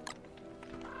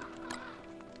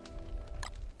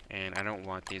 And I don't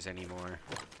want these anymore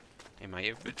in my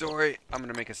inventory. I'm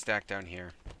going to make a stack down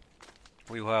here.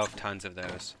 We will have tons of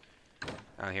those.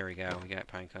 Oh, here we go. We got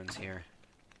pine cones here.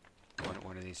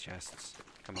 One of these chests.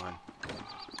 Come on.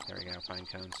 There we go, pine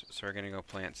cones. So we're going to go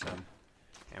plant some.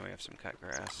 And we have some cut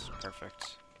grass.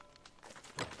 Perfect.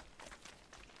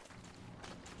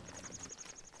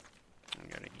 I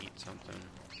got to eat something.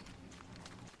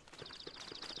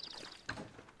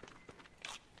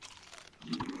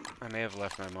 I may have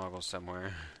left my moggles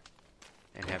somewhere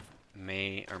and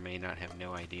may or may not have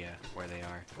no idea where they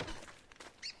are.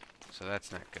 So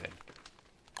that's not good.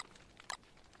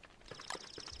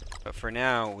 But for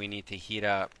now, we need to heat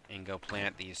up and go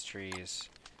plant these trees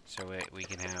so we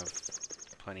can have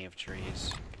plenty of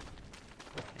trees.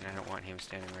 And I don't want him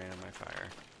standing right on my fire.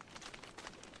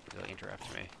 He'll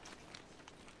interrupt me.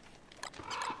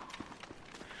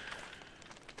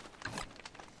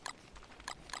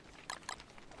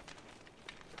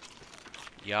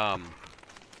 Yum.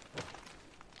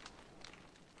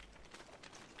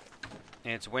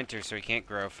 And it's winter, so we can't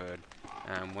grow food.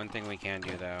 One thing we can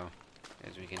do, though,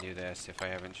 is we can do this, if I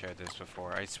haven't showed this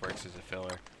before. Ice works as a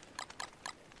filler.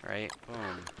 Right?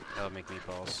 Boom. That'll make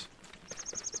meatballs.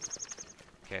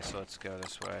 Okay, so let's go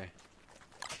this way.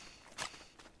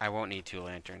 I won't need 2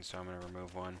 lanterns, so I'm going to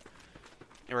remove one.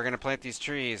 And we're going to plant these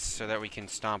trees so that we can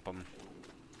stomp them.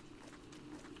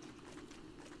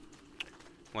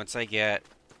 Once I get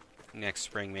next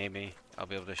spring, maybe, I'll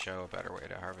be able to show a better way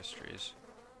to harvest trees.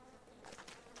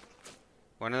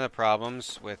 One of the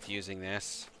problems with using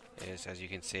this is, as you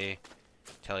can see,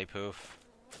 telepoof.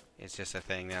 It's just a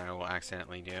thing that I will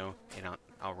accidentally do, and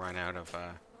I'll run out of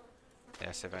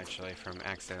this eventually from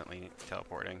accidentally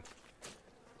teleporting.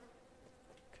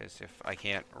 Because if I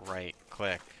can't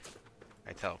right-click,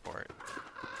 I teleport.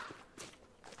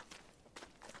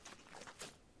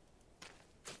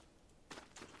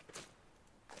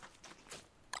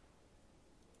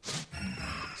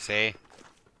 See?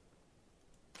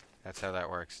 That's how that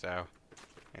works, though.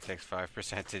 It takes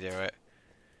 5% to do it.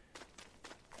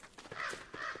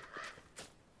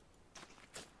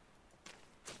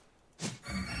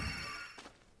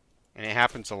 And it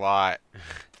happens a lot.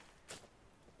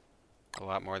 A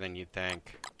lot more than you'd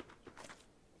think.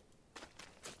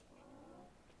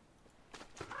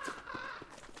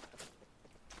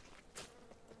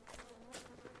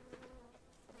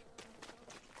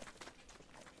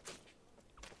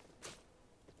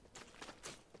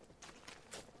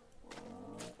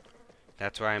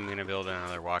 That's why I'm going to build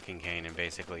another walking cane and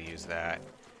basically use that.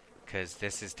 Because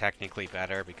this is technically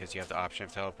better because you have the option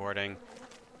of teleporting.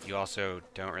 You also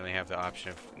don't really have the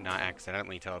option of not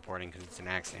accidentally teleporting because it's an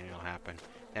accident, it'll happen.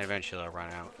 And eventually it'll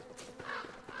run out.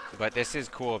 But this is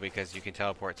cool because you can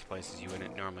teleport to places you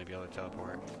wouldn't normally be able to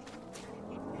teleport.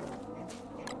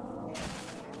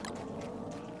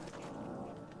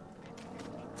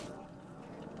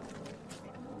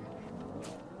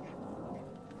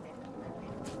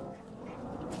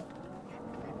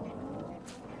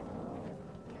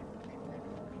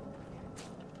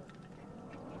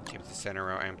 Center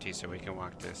row empty so we can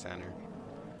walk to the center.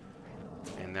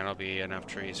 And that'll be enough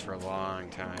trees for a long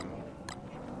time.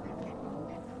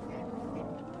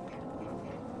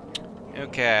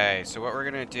 Okay, so what we're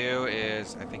gonna do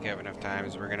is, I think I have enough time,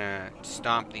 is we're gonna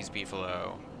stomp these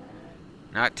beefalo.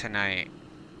 Not tonight,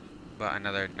 but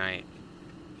another night.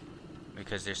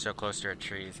 Because they're so close to our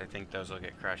trees, I think those will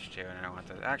get crushed too, and I don't want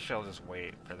to. Actually, I'll just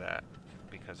wait for that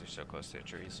because they're so close to the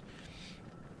trees.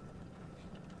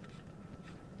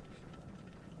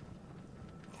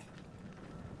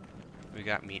 We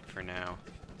got meat for now.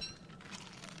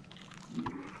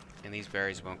 And these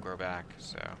berries won't grow back,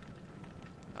 so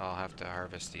I'll have to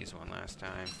harvest these one last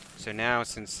time. So now,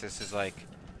 since this is like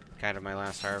kind of my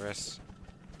last harvest,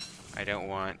 I don't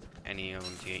want any of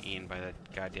them to get eaten by the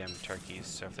goddamn turkeys,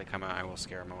 so if they come out, I will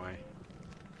scare them away.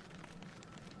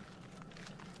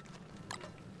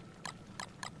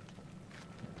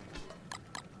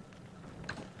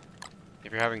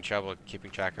 If you're having trouble keeping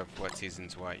track of what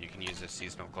season's what, you can use a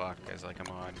seasonal clock as like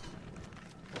a mod.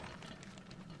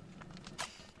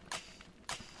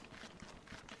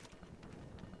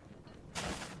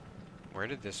 Where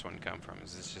did this one come from?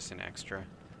 Is this just an extra?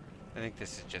 I think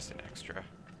this is just an extra.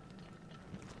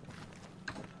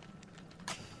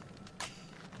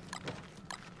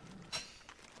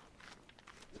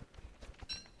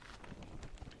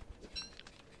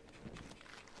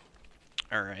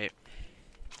 All right.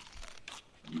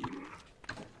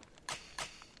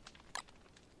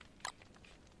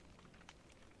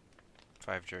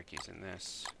 Five jerkies in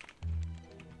this.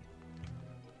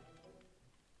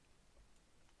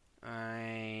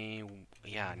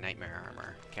 Yeah, nightmare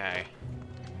armor. Okay.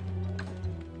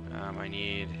 I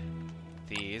need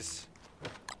these,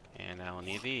 and I'll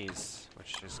need these,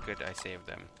 which is good. I saved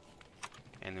them,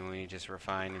 and then we just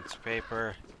refine into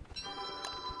paper,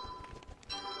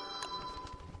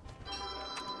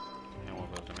 and we'll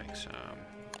be able to make some.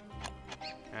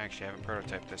 Actually, I haven't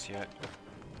prototyped this yet.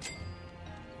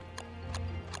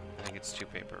 I think it's 2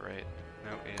 paper, right?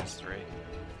 No, it is 3.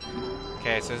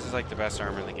 Okay, so this is like the best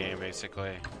armor in the game,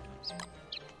 basically.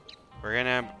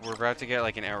 We're about to get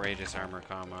like an outrageous armor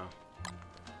combo.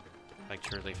 Like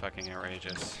truly fucking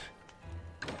outrageous.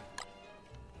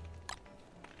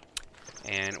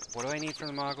 And what do I need from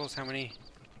the moggles? How many?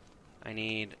 I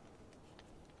need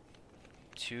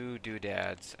 2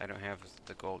 doodads. I don't have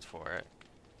the gold for it,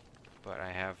 but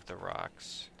I have the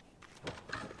rocks. So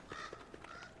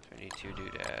I need 2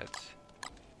 doodads.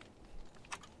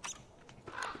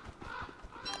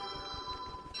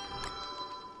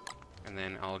 And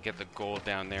then I'll get the gold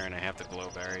down there, and I have the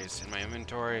glowberries in my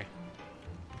inventory.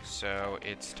 So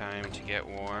it's time to get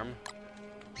warm.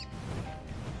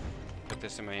 Put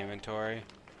this in my inventory,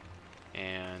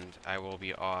 and I will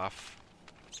be off.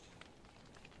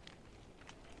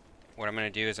 What I'm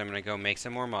going to do is I'm going to go make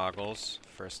some more moggles,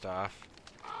 first off.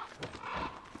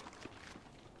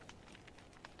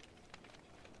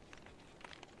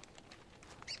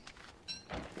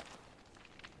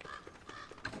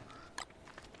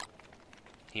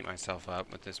 Heat myself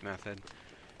up with this method.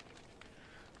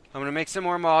 I'm going to make some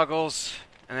more moggles,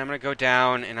 and I'm going to go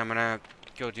down, and I'm going to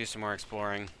go do some more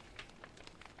exploring.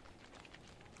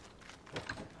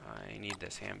 I need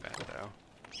this handbat, though.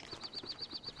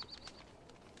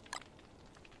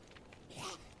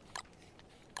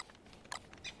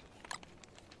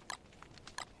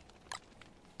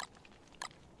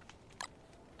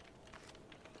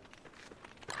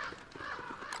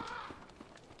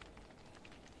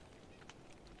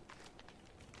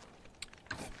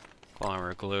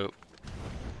 Polymer glue,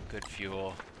 good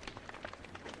fuel.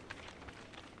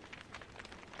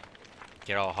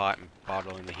 Get all hot and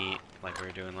bottle in the heat like we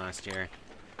were doing last year.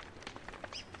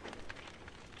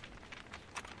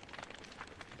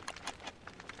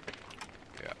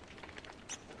 Yeah.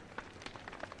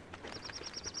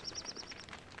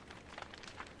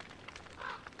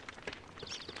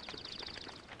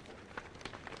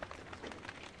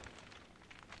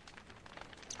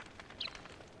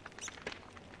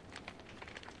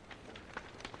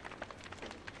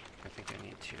 I think I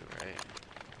need 2, right?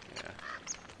 Yeah.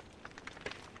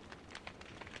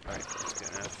 Alright, that's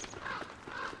good enough.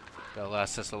 That'll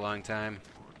last us a long time.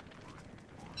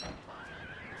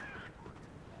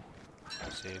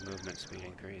 See, movement speed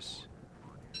increase.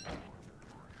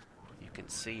 You can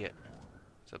see it.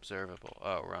 It's observable.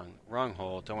 Oh, wrong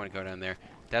hole. Don't want to go down there.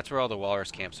 That's where all the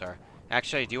walrus camps are.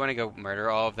 Actually, I do want to go murder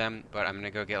all of them, but I'm going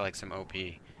to go get like some OP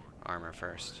armor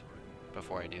first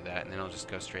before I do that, and then I'll just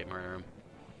go straight murder them.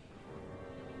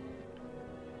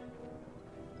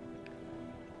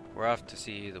 We're off to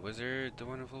see the wizard, the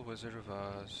wonderful Wizard of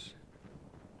Oz.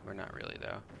 We're not really,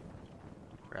 though.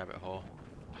 Rabbit hole.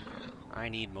 I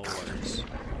need molars.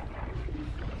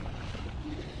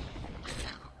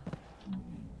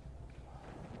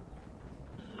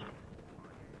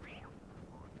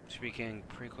 Should be getting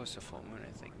pretty close to full moon,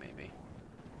 I think, maybe.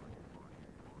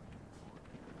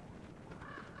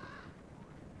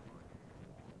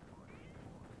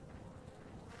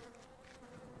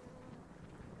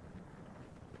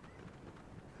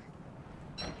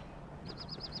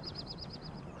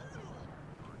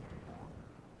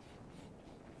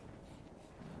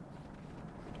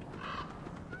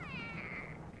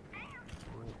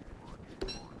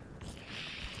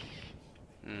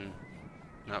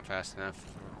 Not fast enough.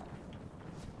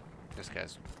 This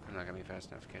guy's... I'm not gonna be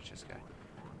fast enough to catch this guy.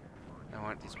 I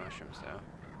want these mushrooms, though.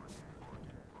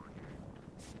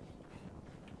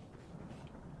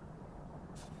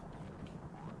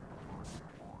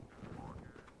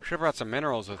 Should've brought some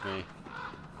minerals with me.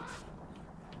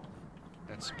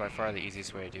 That's by far the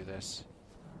easiest way to do this.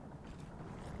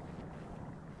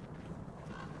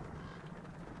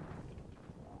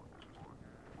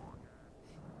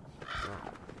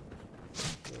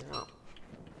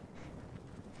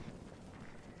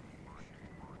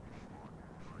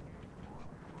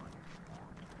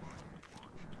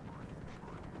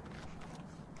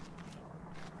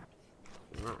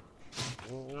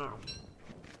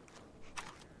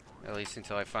 At least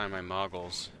until I find my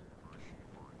moggles.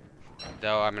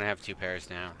 Though I'm gonna have 2 pairs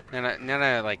now. Not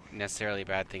a like necessarily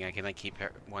bad thing. I can like keep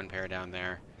 1 pair down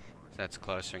there, so that's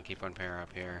closer, and keep 1 pair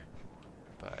up here.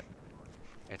 But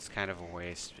it's kind of a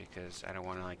waste because I don't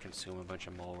want to like consume a bunch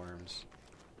of mole worms.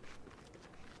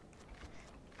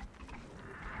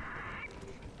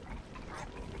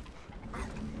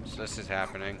 So this is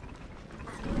happening.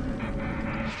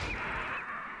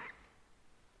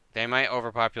 They might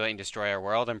overpopulate and destroy our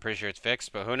world. I'm pretty sure it's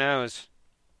fixed, but who knows?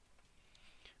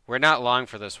 We're not long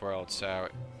for this world, so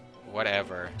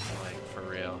whatever. Like, for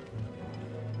real.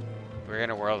 We're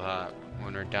gonna world hop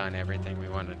when we're done everything we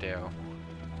want to do.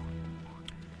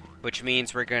 Which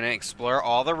means we're gonna explore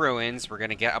all the ruins. We're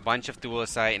gonna get a bunch of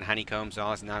thulecite and honeycombs and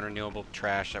all this non-renewable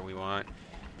trash that we want.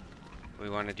 We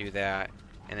want to do that.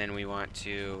 And then we want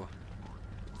to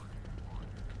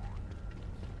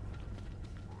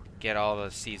get all the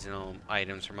seasonal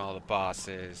items from all the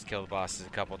bosses, kill the bosses a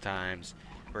couple times,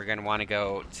 We're going to want to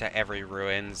go to every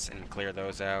ruins and clear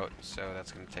those out, so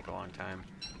that's going to take a long time.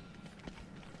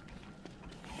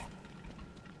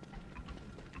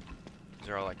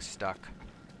 They're all like stuck.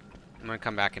 I'm going to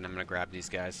come back and I'm going to grab these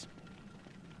guys.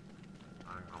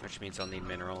 Which means I'll need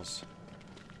minerals.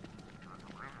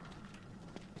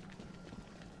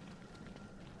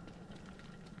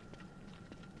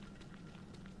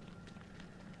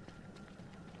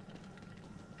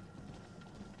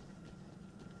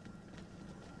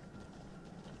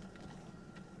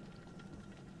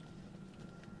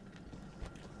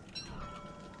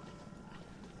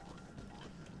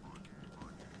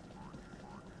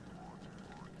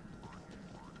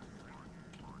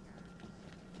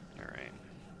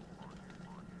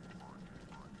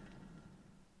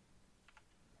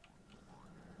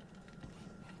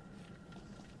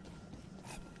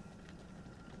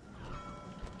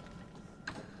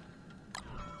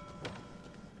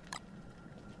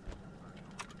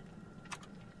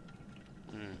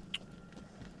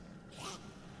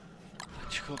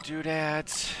 Electrical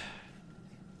doodads.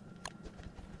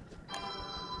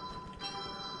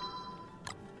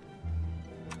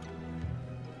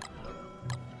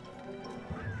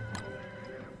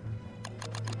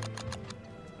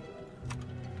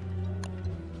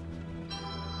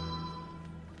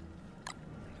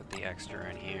 Put the extra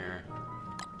in here.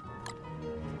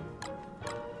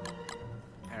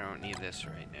 I don't need this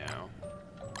right now.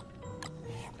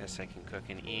 Guess I can cook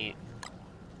and eat.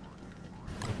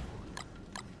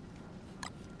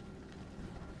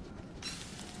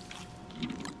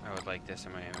 I would like this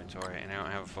in my inventory, and I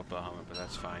don't have a football helmet, but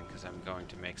that's fine because I'm going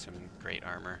to make some great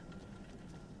armor.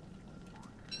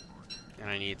 And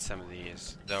I need some of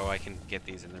these, though I can get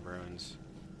these in the ruins.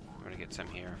 I'm gonna get some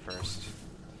here first.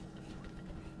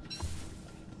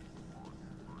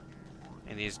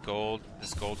 And this gold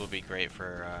will be great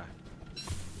for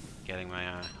getting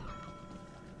my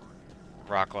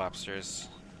rock lobsters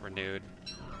renewed.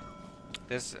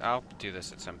 I'll do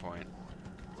this at some point.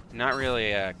 Not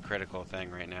really a critical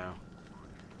thing right now.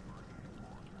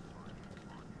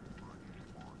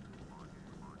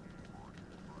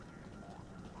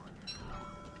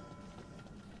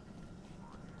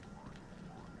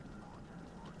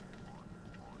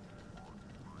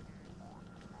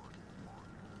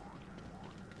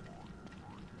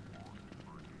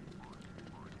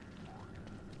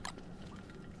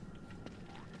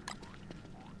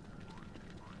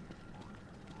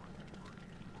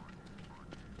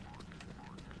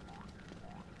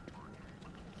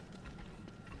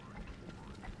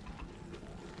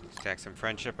 Stack some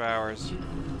friendship hours.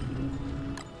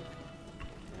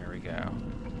 There we go.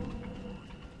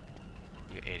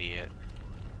 You idiot.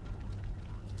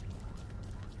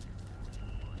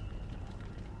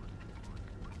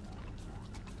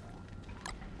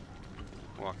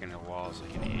 Walking the walls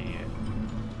like an idiot.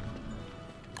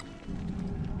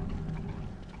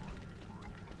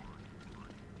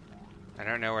 I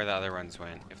don't know where the other ones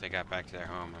went. If they got back to their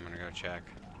home, I'm gonna go check.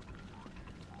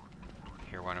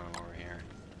 Hear one of them over here.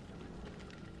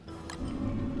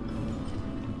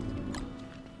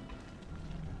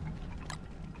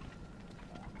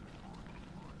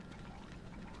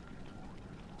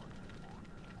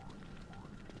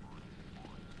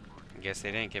 I guess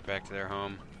they didn't get back to their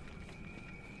home.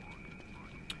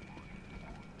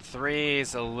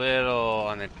 3's a little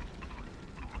on the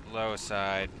low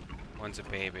side. One's a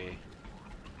baby.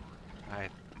 I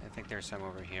think there's some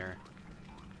over here.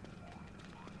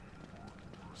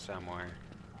 Somewhere.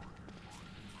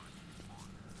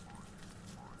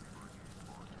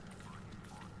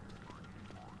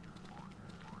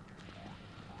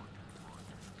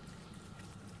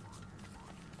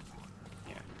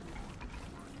 Yeah.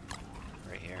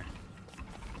 Right here.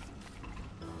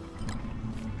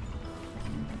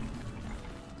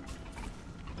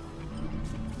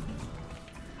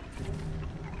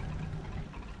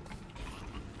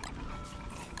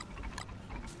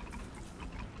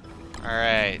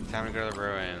 Alright, time to go to the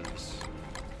ruins.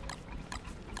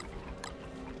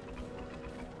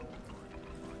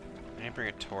 I didn't bring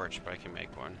a torch, but I can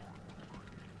make one.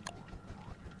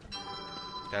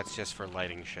 That's just for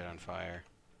lighting shit on fire.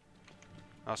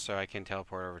 Also, I can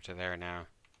teleport over to there now.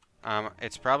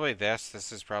 It's probably this.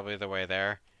 This is probably the way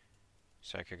there.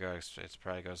 So I could go, it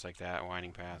probably goes like that,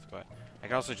 winding path, but I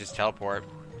can also just teleport.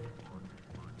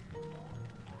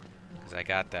 Because I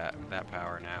got that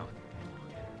power now.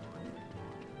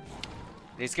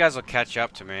 These guys will catch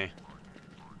up to me.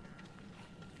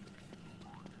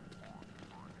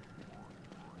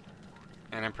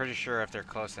 And I'm pretty sure if they're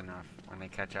close enough, when they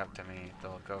catch up to me,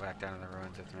 they'll go back down to the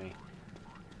ruins with me.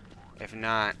 If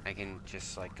not, I can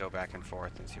just like go back and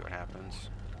forth and see what happens.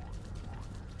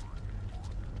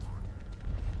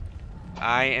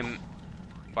 I am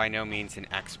by no means an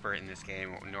expert in this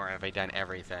game, nor have I done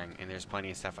everything, and there's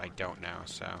plenty of stuff I don't know,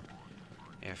 so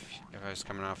if I was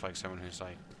coming off like someone who's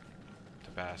like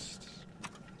the best,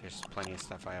 there's plenty of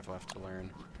stuff I have left to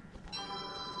learn.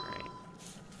 Alright.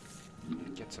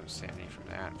 Get some sanity from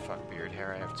that. Fuck beard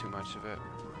hair, I have too much of it.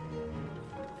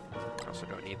 Also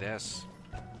don't need this.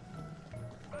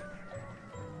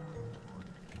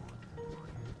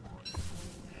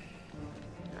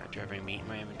 Do I have any meat in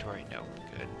my inventory? No.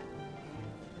 Good.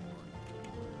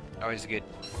 Always a good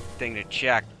thing to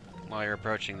check while you're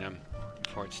approaching them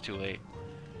before it's too late.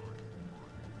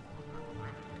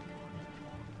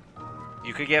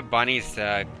 You could get bunnies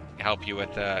to help you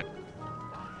with the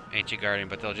ancient guardian,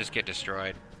 but they'll just get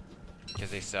destroyed because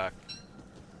they suck.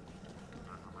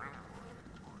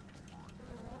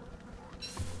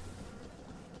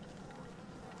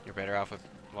 You're better off with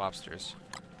lobsters.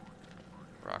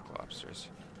 Rock lobsters.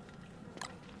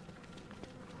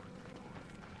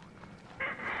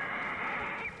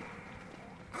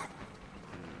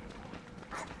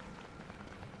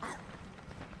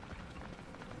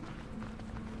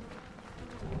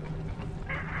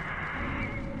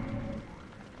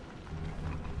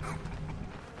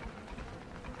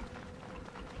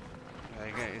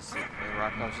 Is the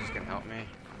rock lobsters gonna help me?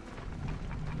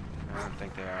 I don't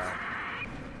think they are.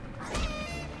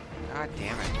 God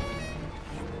damn it.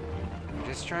 I'm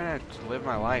just trying to live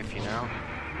my life, you know?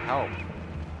 Help.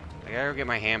 I gotta go get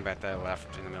my hand bet that I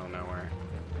left in the middle of nowhere.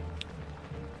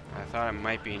 I thought it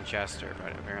might be in Chester,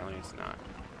 but apparently it's not.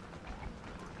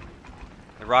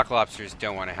 The rock lobsters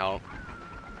don't want to help.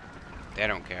 They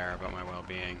don't care about my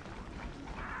well-being.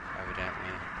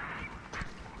 Evidently.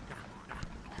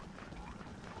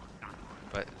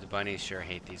 But the bunnies sure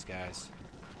hate these guys.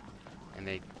 And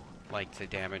they like to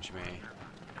damage me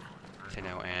to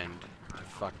no end. To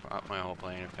fuck up my whole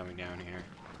plan of coming down here.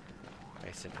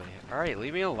 Basically. Alright,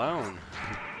 leave me alone.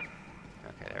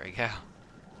 Okay, there we go.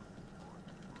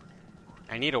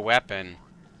 I need a weapon.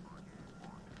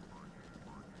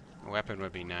 A weapon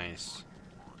would be nice.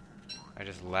 I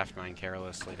just left mine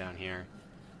carelessly down here.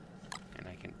 And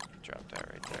I can drop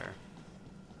that right there.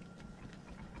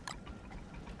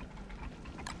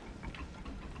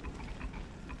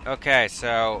 Okay,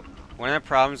 so one of the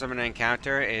problems I'm going to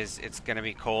encounter is it's going to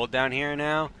be cold down here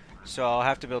now, so I'll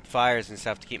have to build fires and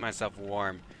stuff to keep myself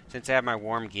warm. Since I have my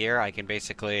warm gear, I can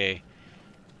basically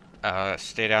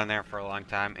stay down there for a long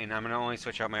time, and I'm going to only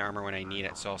switch out my armor when I need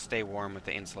it, so I'll stay warm with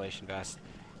the insulation vest.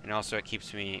 And also it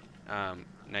keeps me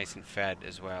nice and fed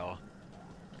as well,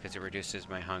 because it reduces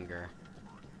my hunger.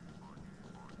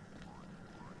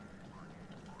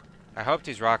 I hope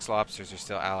these rock lobsters are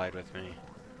still allied with me.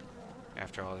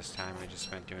 After all this time I just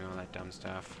spent doing all that dumb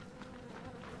stuff.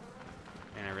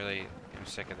 And I really am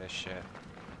sick of this shit.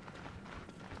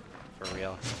 For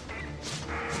real.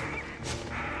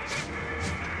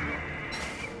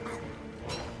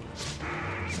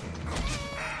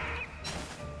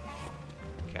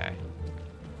 Okay.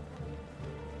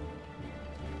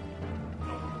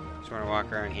 Just want to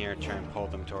walk around here and try and pull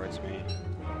them towards me.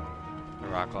 The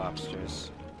rock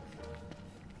lobsters.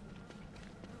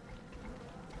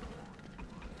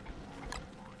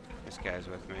 This guy's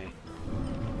with me.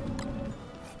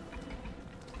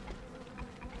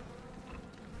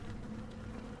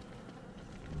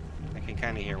 I can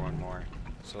kind of hear one more.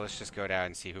 So let's just go down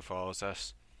and see who follows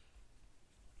us.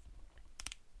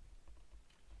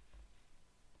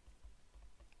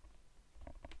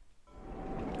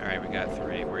 Alright, we got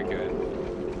 3. We're good.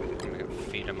 I'm gonna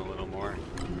feed him a little more.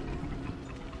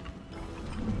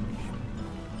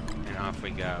 And off we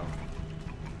go.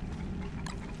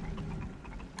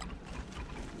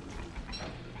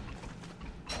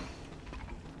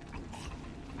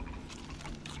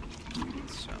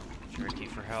 Jerky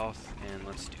for health, and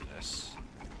let's do this.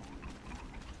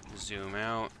 Zoom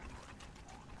out.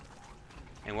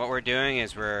 And what we're doing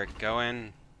is we're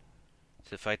going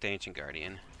to fight the Ancient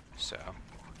Guardian. So.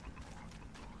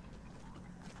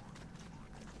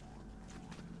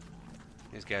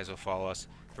 These guys will follow us.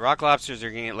 The rock lobsters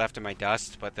are going to get left in my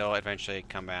dust, but they'll eventually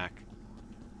come back.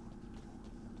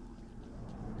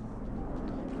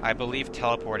 I believe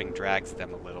teleporting drags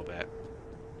them a little bit.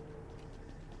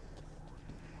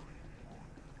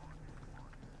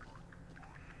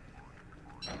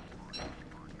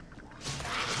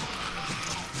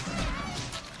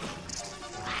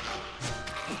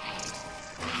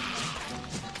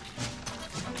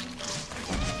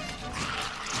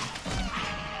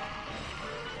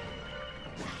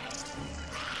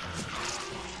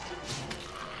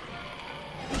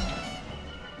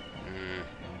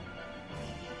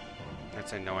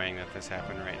 It's annoying that this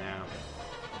happened right now.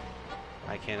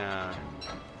 I can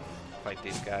fight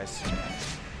these guys.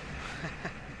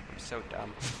 I'm so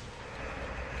dumb.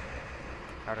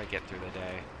 How do I get through the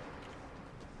day?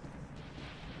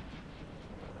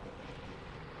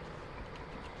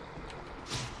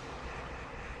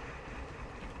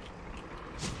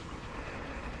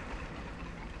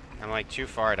 I'm like too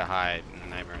far to hide in the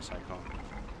nightmare cycle.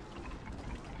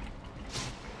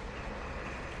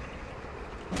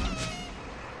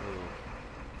 Ooh.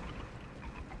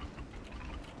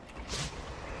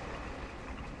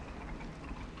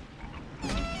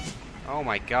 Oh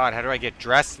my god, how do I get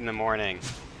dressed in the morning?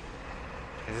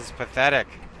 This is pathetic.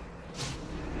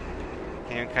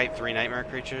 Can you kite 3 nightmare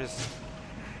creatures?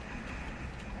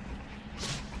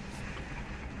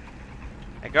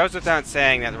 It goes without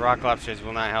saying that the rock lobsters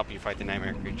will not help you fight the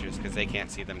nightmare creatures because they can't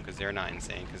see them because they're not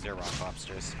insane because they're rock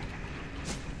lobsters.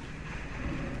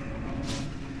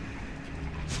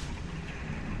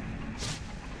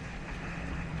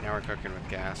 Now we're cooking with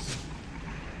gas.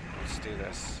 Let's do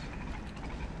this.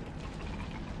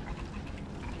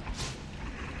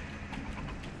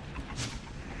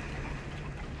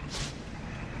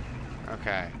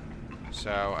 Okay,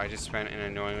 so I just spent an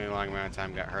annoyingly long amount of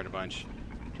time, got hurt a bunch,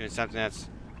 doing something that's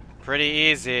pretty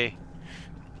easy.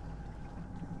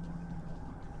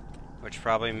 Which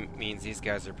probably means these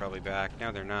guys are probably back.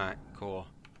 No, they're not. Cool.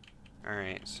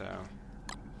 Alright, so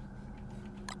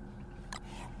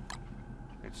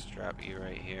let's drop you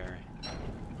right here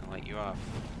and light you off.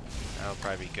 That'll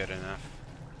probably be good enough.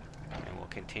 And we'll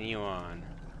continue on.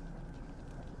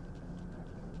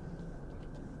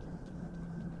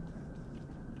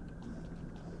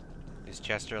 Is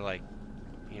Chester, like,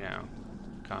 you know,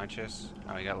 conscious?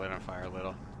 Oh, he got lit on fire a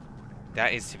little.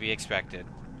 That is to be expected.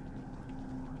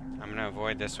 I'm gonna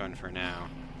avoid this one for now.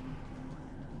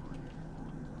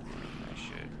 I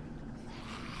should.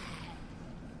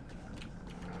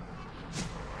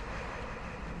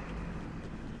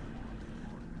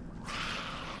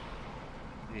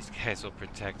 These guys will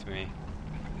protect me.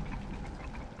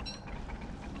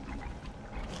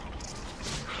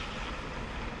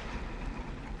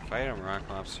 Fight them, rock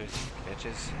lobsters,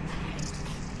 bitches.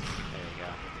 There you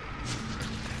go.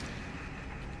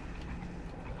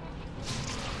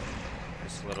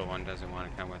 This little one doesn't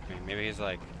want to come with me. Maybe he's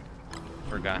like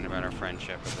forgotten about our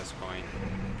friendship at this point.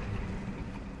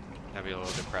 That'd be a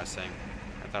little depressing.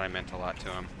 I thought I meant a lot to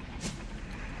him.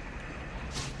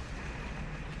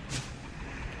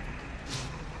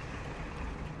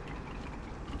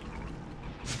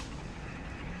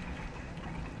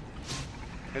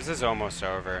 This is almost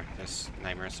over, this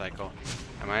nightmare cycle.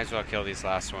 I might as well kill these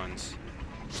last ones.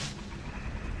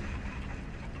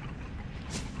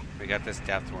 We got this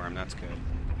death worm, that's good.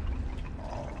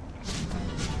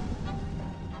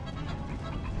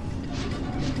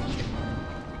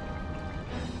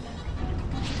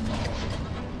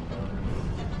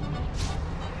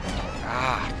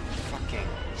 Ah, fucking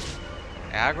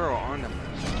aggro on them.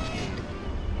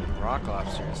 Rock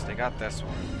lobsters, they got this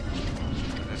one.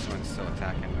 This one's still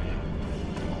attacking me.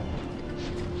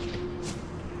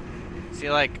 See,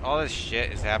 like, all this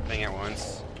shit is happening at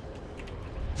once.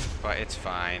 But it's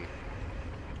fine.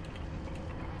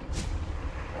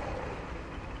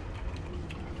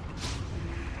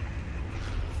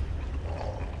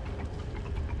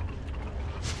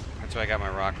 That's why I got my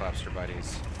rock lobster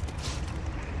buddies.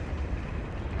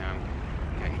 Now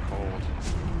I'm getting cold.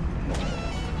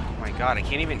 Oh my god, I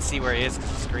can't even see where he is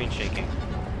because the screen's shaking.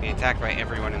 Being attacked by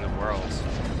everyone in the world.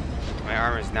 My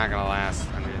armor is not gonna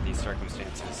last under these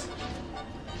circumstances.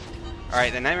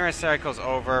 Alright, the nightmare cycle's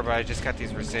over, but I just got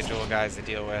these residual guys to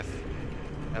deal with.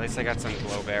 At least I got some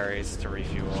glowberries to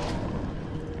refuel.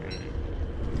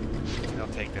 And they'll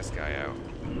take this guy out.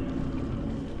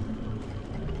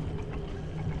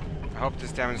 I hope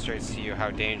this demonstrates to you how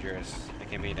dangerous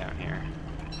it can be down here.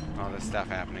 All this stuff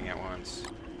happening at once.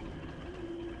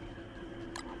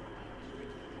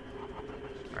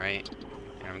 Right?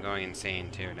 And I'm going insane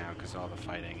too now because of all the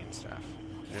fighting and stuff.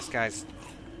 And this guy's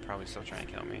probably still trying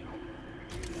to kill me.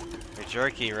 The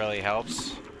jerky really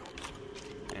helps.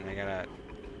 And I gotta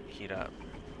heat up.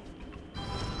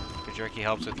 The jerky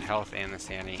helps with the health and the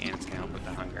sanity, and it's gonna help with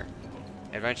the hunger.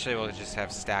 Eventually we'll just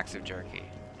have stacks of jerky.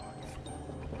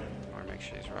 I wanna make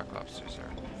sure these rock lobsters are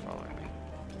following me.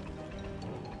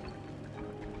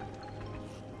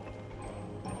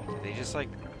 Did they just like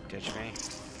ditch me?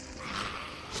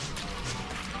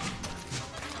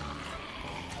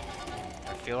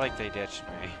 I feel like they ditched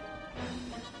me.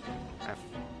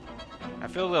 I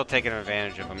feel a little taken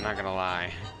advantage of, I'm not gonna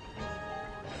lie.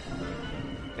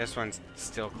 This one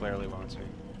still clearly wants me.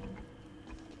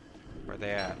 Where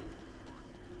they at?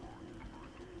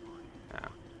 Oh,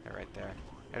 They're right there.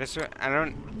 I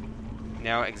don't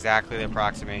know exactly the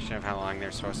approximation of how long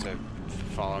they're supposed to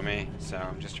follow me, so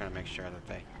I'm just trying to make sure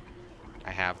that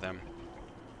I have them.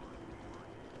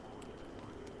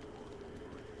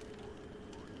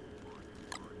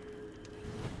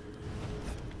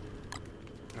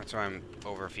 That's why I'm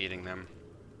overfeeding them.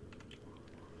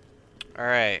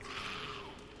 Alright.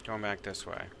 Going back this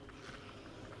way.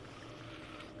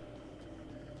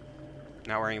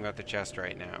 Not worrying about the chest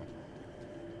right now.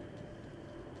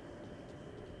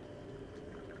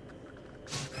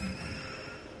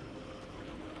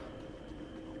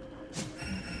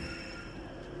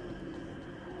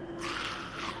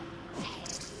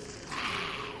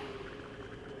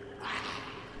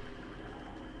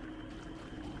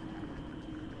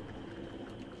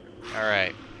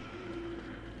 Alright.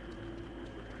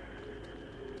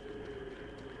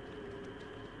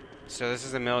 So this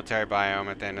is the military biome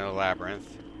at the end of the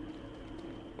labyrinth.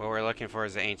 What we're looking for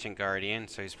is the Ancient Guardian,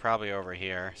 so he's probably over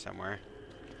here somewhere.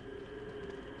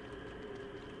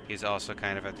 He's also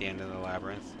kind of at the end of the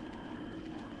labyrinth.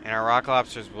 And our rock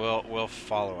lobsters will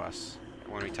follow us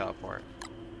when we teleport.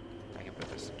 I can put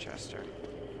this in Chester.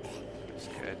 That's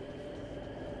good.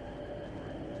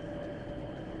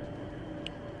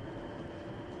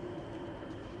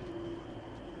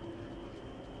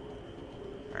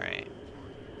 Alright.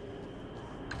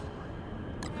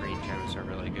 Green gems are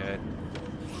really good.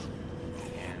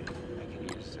 And I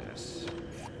can use this.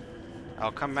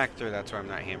 I'll come back through, that's why I'm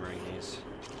not hammering these.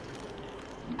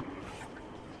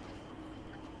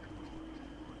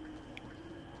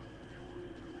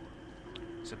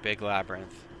 It's a big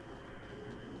labyrinth.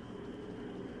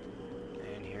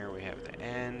 And here we have the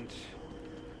end.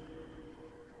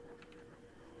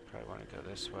 Probably want to go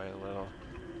this way a little.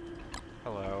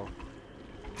 Hello.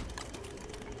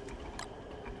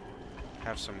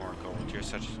 Have some more gold. You're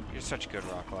such good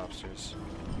rock lobsters.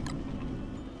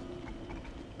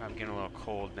 I'm getting a little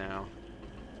cold now.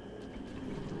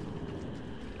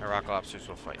 Our rock lobsters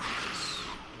will fight these,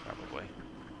 probably,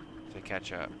 if they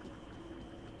catch up.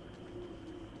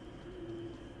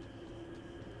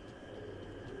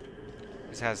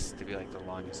 This has to be like the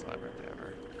longest labyrinth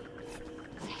ever.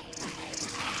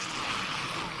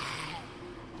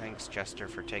 Thanks, Chester,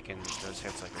 for taking those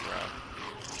hits like a bro.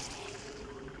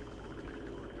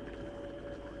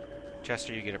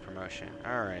 Chester, you get a promotion.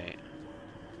 Alright.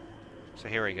 So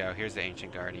here we go. Here's the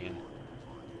Ancient Guardian.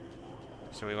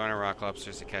 So we want our rock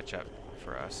lobsters to catch up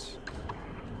for us.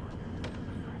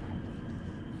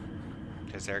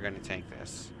 Because they're going to tank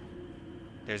this.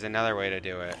 There's another way to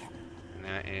do it. And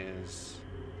that is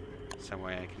some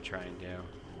way I can try and do.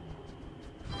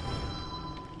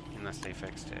 Unless they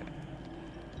fixed it.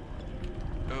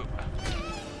 Oop.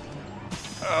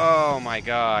 Oh my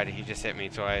god, he just hit me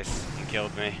twice and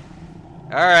killed me.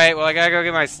 Alright, well I gotta go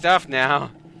get my stuff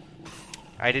now.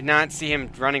 I did not see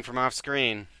him running from off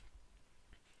screen.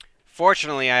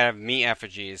 Fortunately, I have meat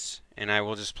effigies, and I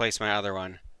will just place my other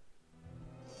one.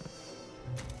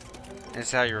 This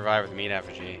is how you revive with meat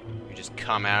effigy. You just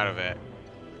come out of it.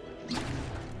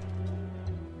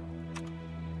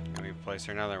 And we place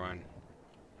another one.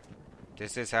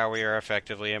 This is how we are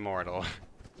effectively immortal.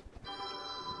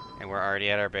 And we're already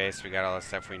at our base. We got all the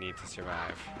stuff we need to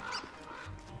survive.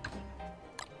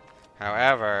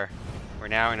 However, we're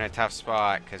now in a tough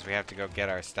spot because we have to go get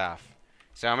our stuff.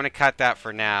 So I'm going to cut that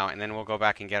for now, and then we'll go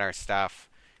back and get our stuff.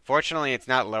 Fortunately, it's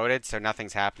not loaded, so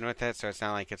nothing's happened with it, so it's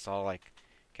not like it's all like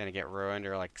going to get ruined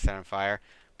or like set on fire.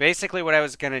 Basically, what I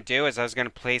was going to do is I was going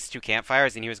to place 2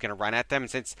 campfires, and he was going to run at them. And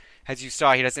since, as you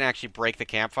saw, he doesn't actually break the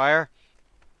campfire,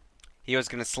 he was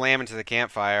going to slam into the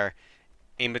campfire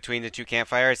in between the 2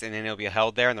 campfires, and then he'll be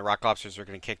held there, and the rock lobsters are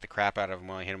going to kick the crap out of him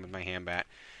while I hit him with my hand bat.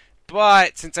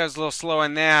 But since I was a little slow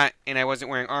on that, and I wasn't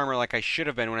wearing armor like I should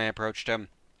have been when I approached him,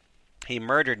 he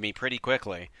murdered me pretty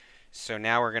quickly. So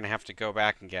now we're going to have to go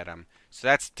back and get him. So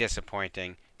that's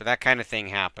disappointing. But that kind of thing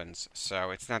happens. So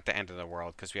it's not the end of the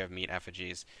world because we have meat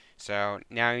effigies. So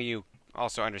now you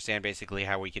also understand basically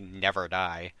how we can never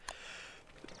die.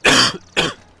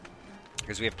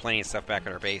 Because we have plenty of stuff back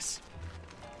at our base.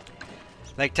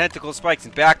 Like tentacle spikes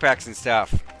and backpacks and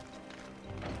stuff.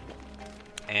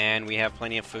 And we have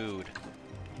plenty of food.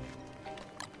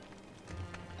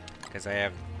 Because I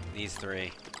have these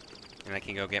 3. And I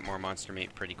can go get more monster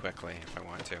meat pretty quickly if I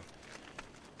want to.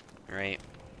 Right?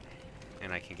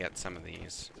 And I can get some of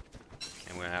these.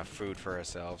 And we'll have food for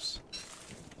ourselves.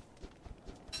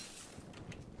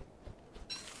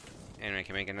 And I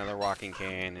can make another walking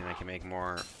cane, and I can make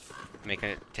more...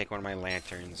 take one of my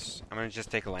lanterns. I'm going to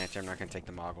just take a lantern. I'm not going to take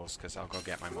the moggles, because I'll go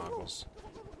get my moggles.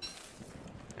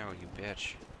 Oh, you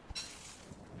bitch.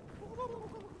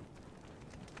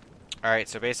 Alright,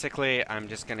 so basically, I'm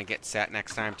just gonna get set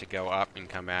next time to go up and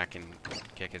come back and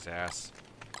kick his ass.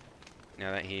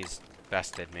 Now that he's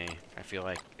bested me, I feel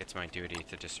like it's my duty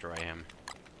to destroy him.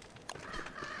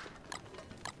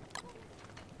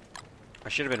 I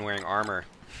should have been wearing armor.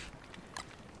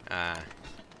 I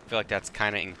feel like that's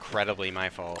kind of incredibly my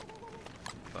fault.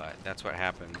 But that's what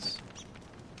happens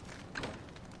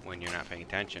when you're not paying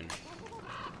attention.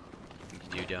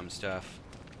 You do dumb stuff.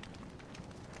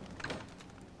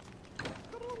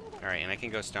 Alright, and I can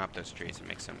go stomp those trees and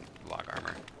make some log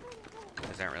armor.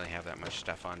 Because I don't really have that much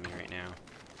stuff on me right now.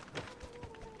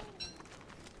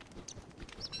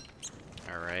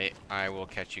 Alright, I will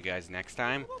catch you guys next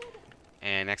time.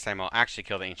 And next time I'll actually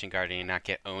kill the Ancient Guardian and not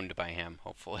get owned by him,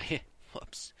 hopefully.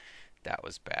 Whoops. That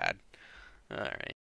was bad. Alright.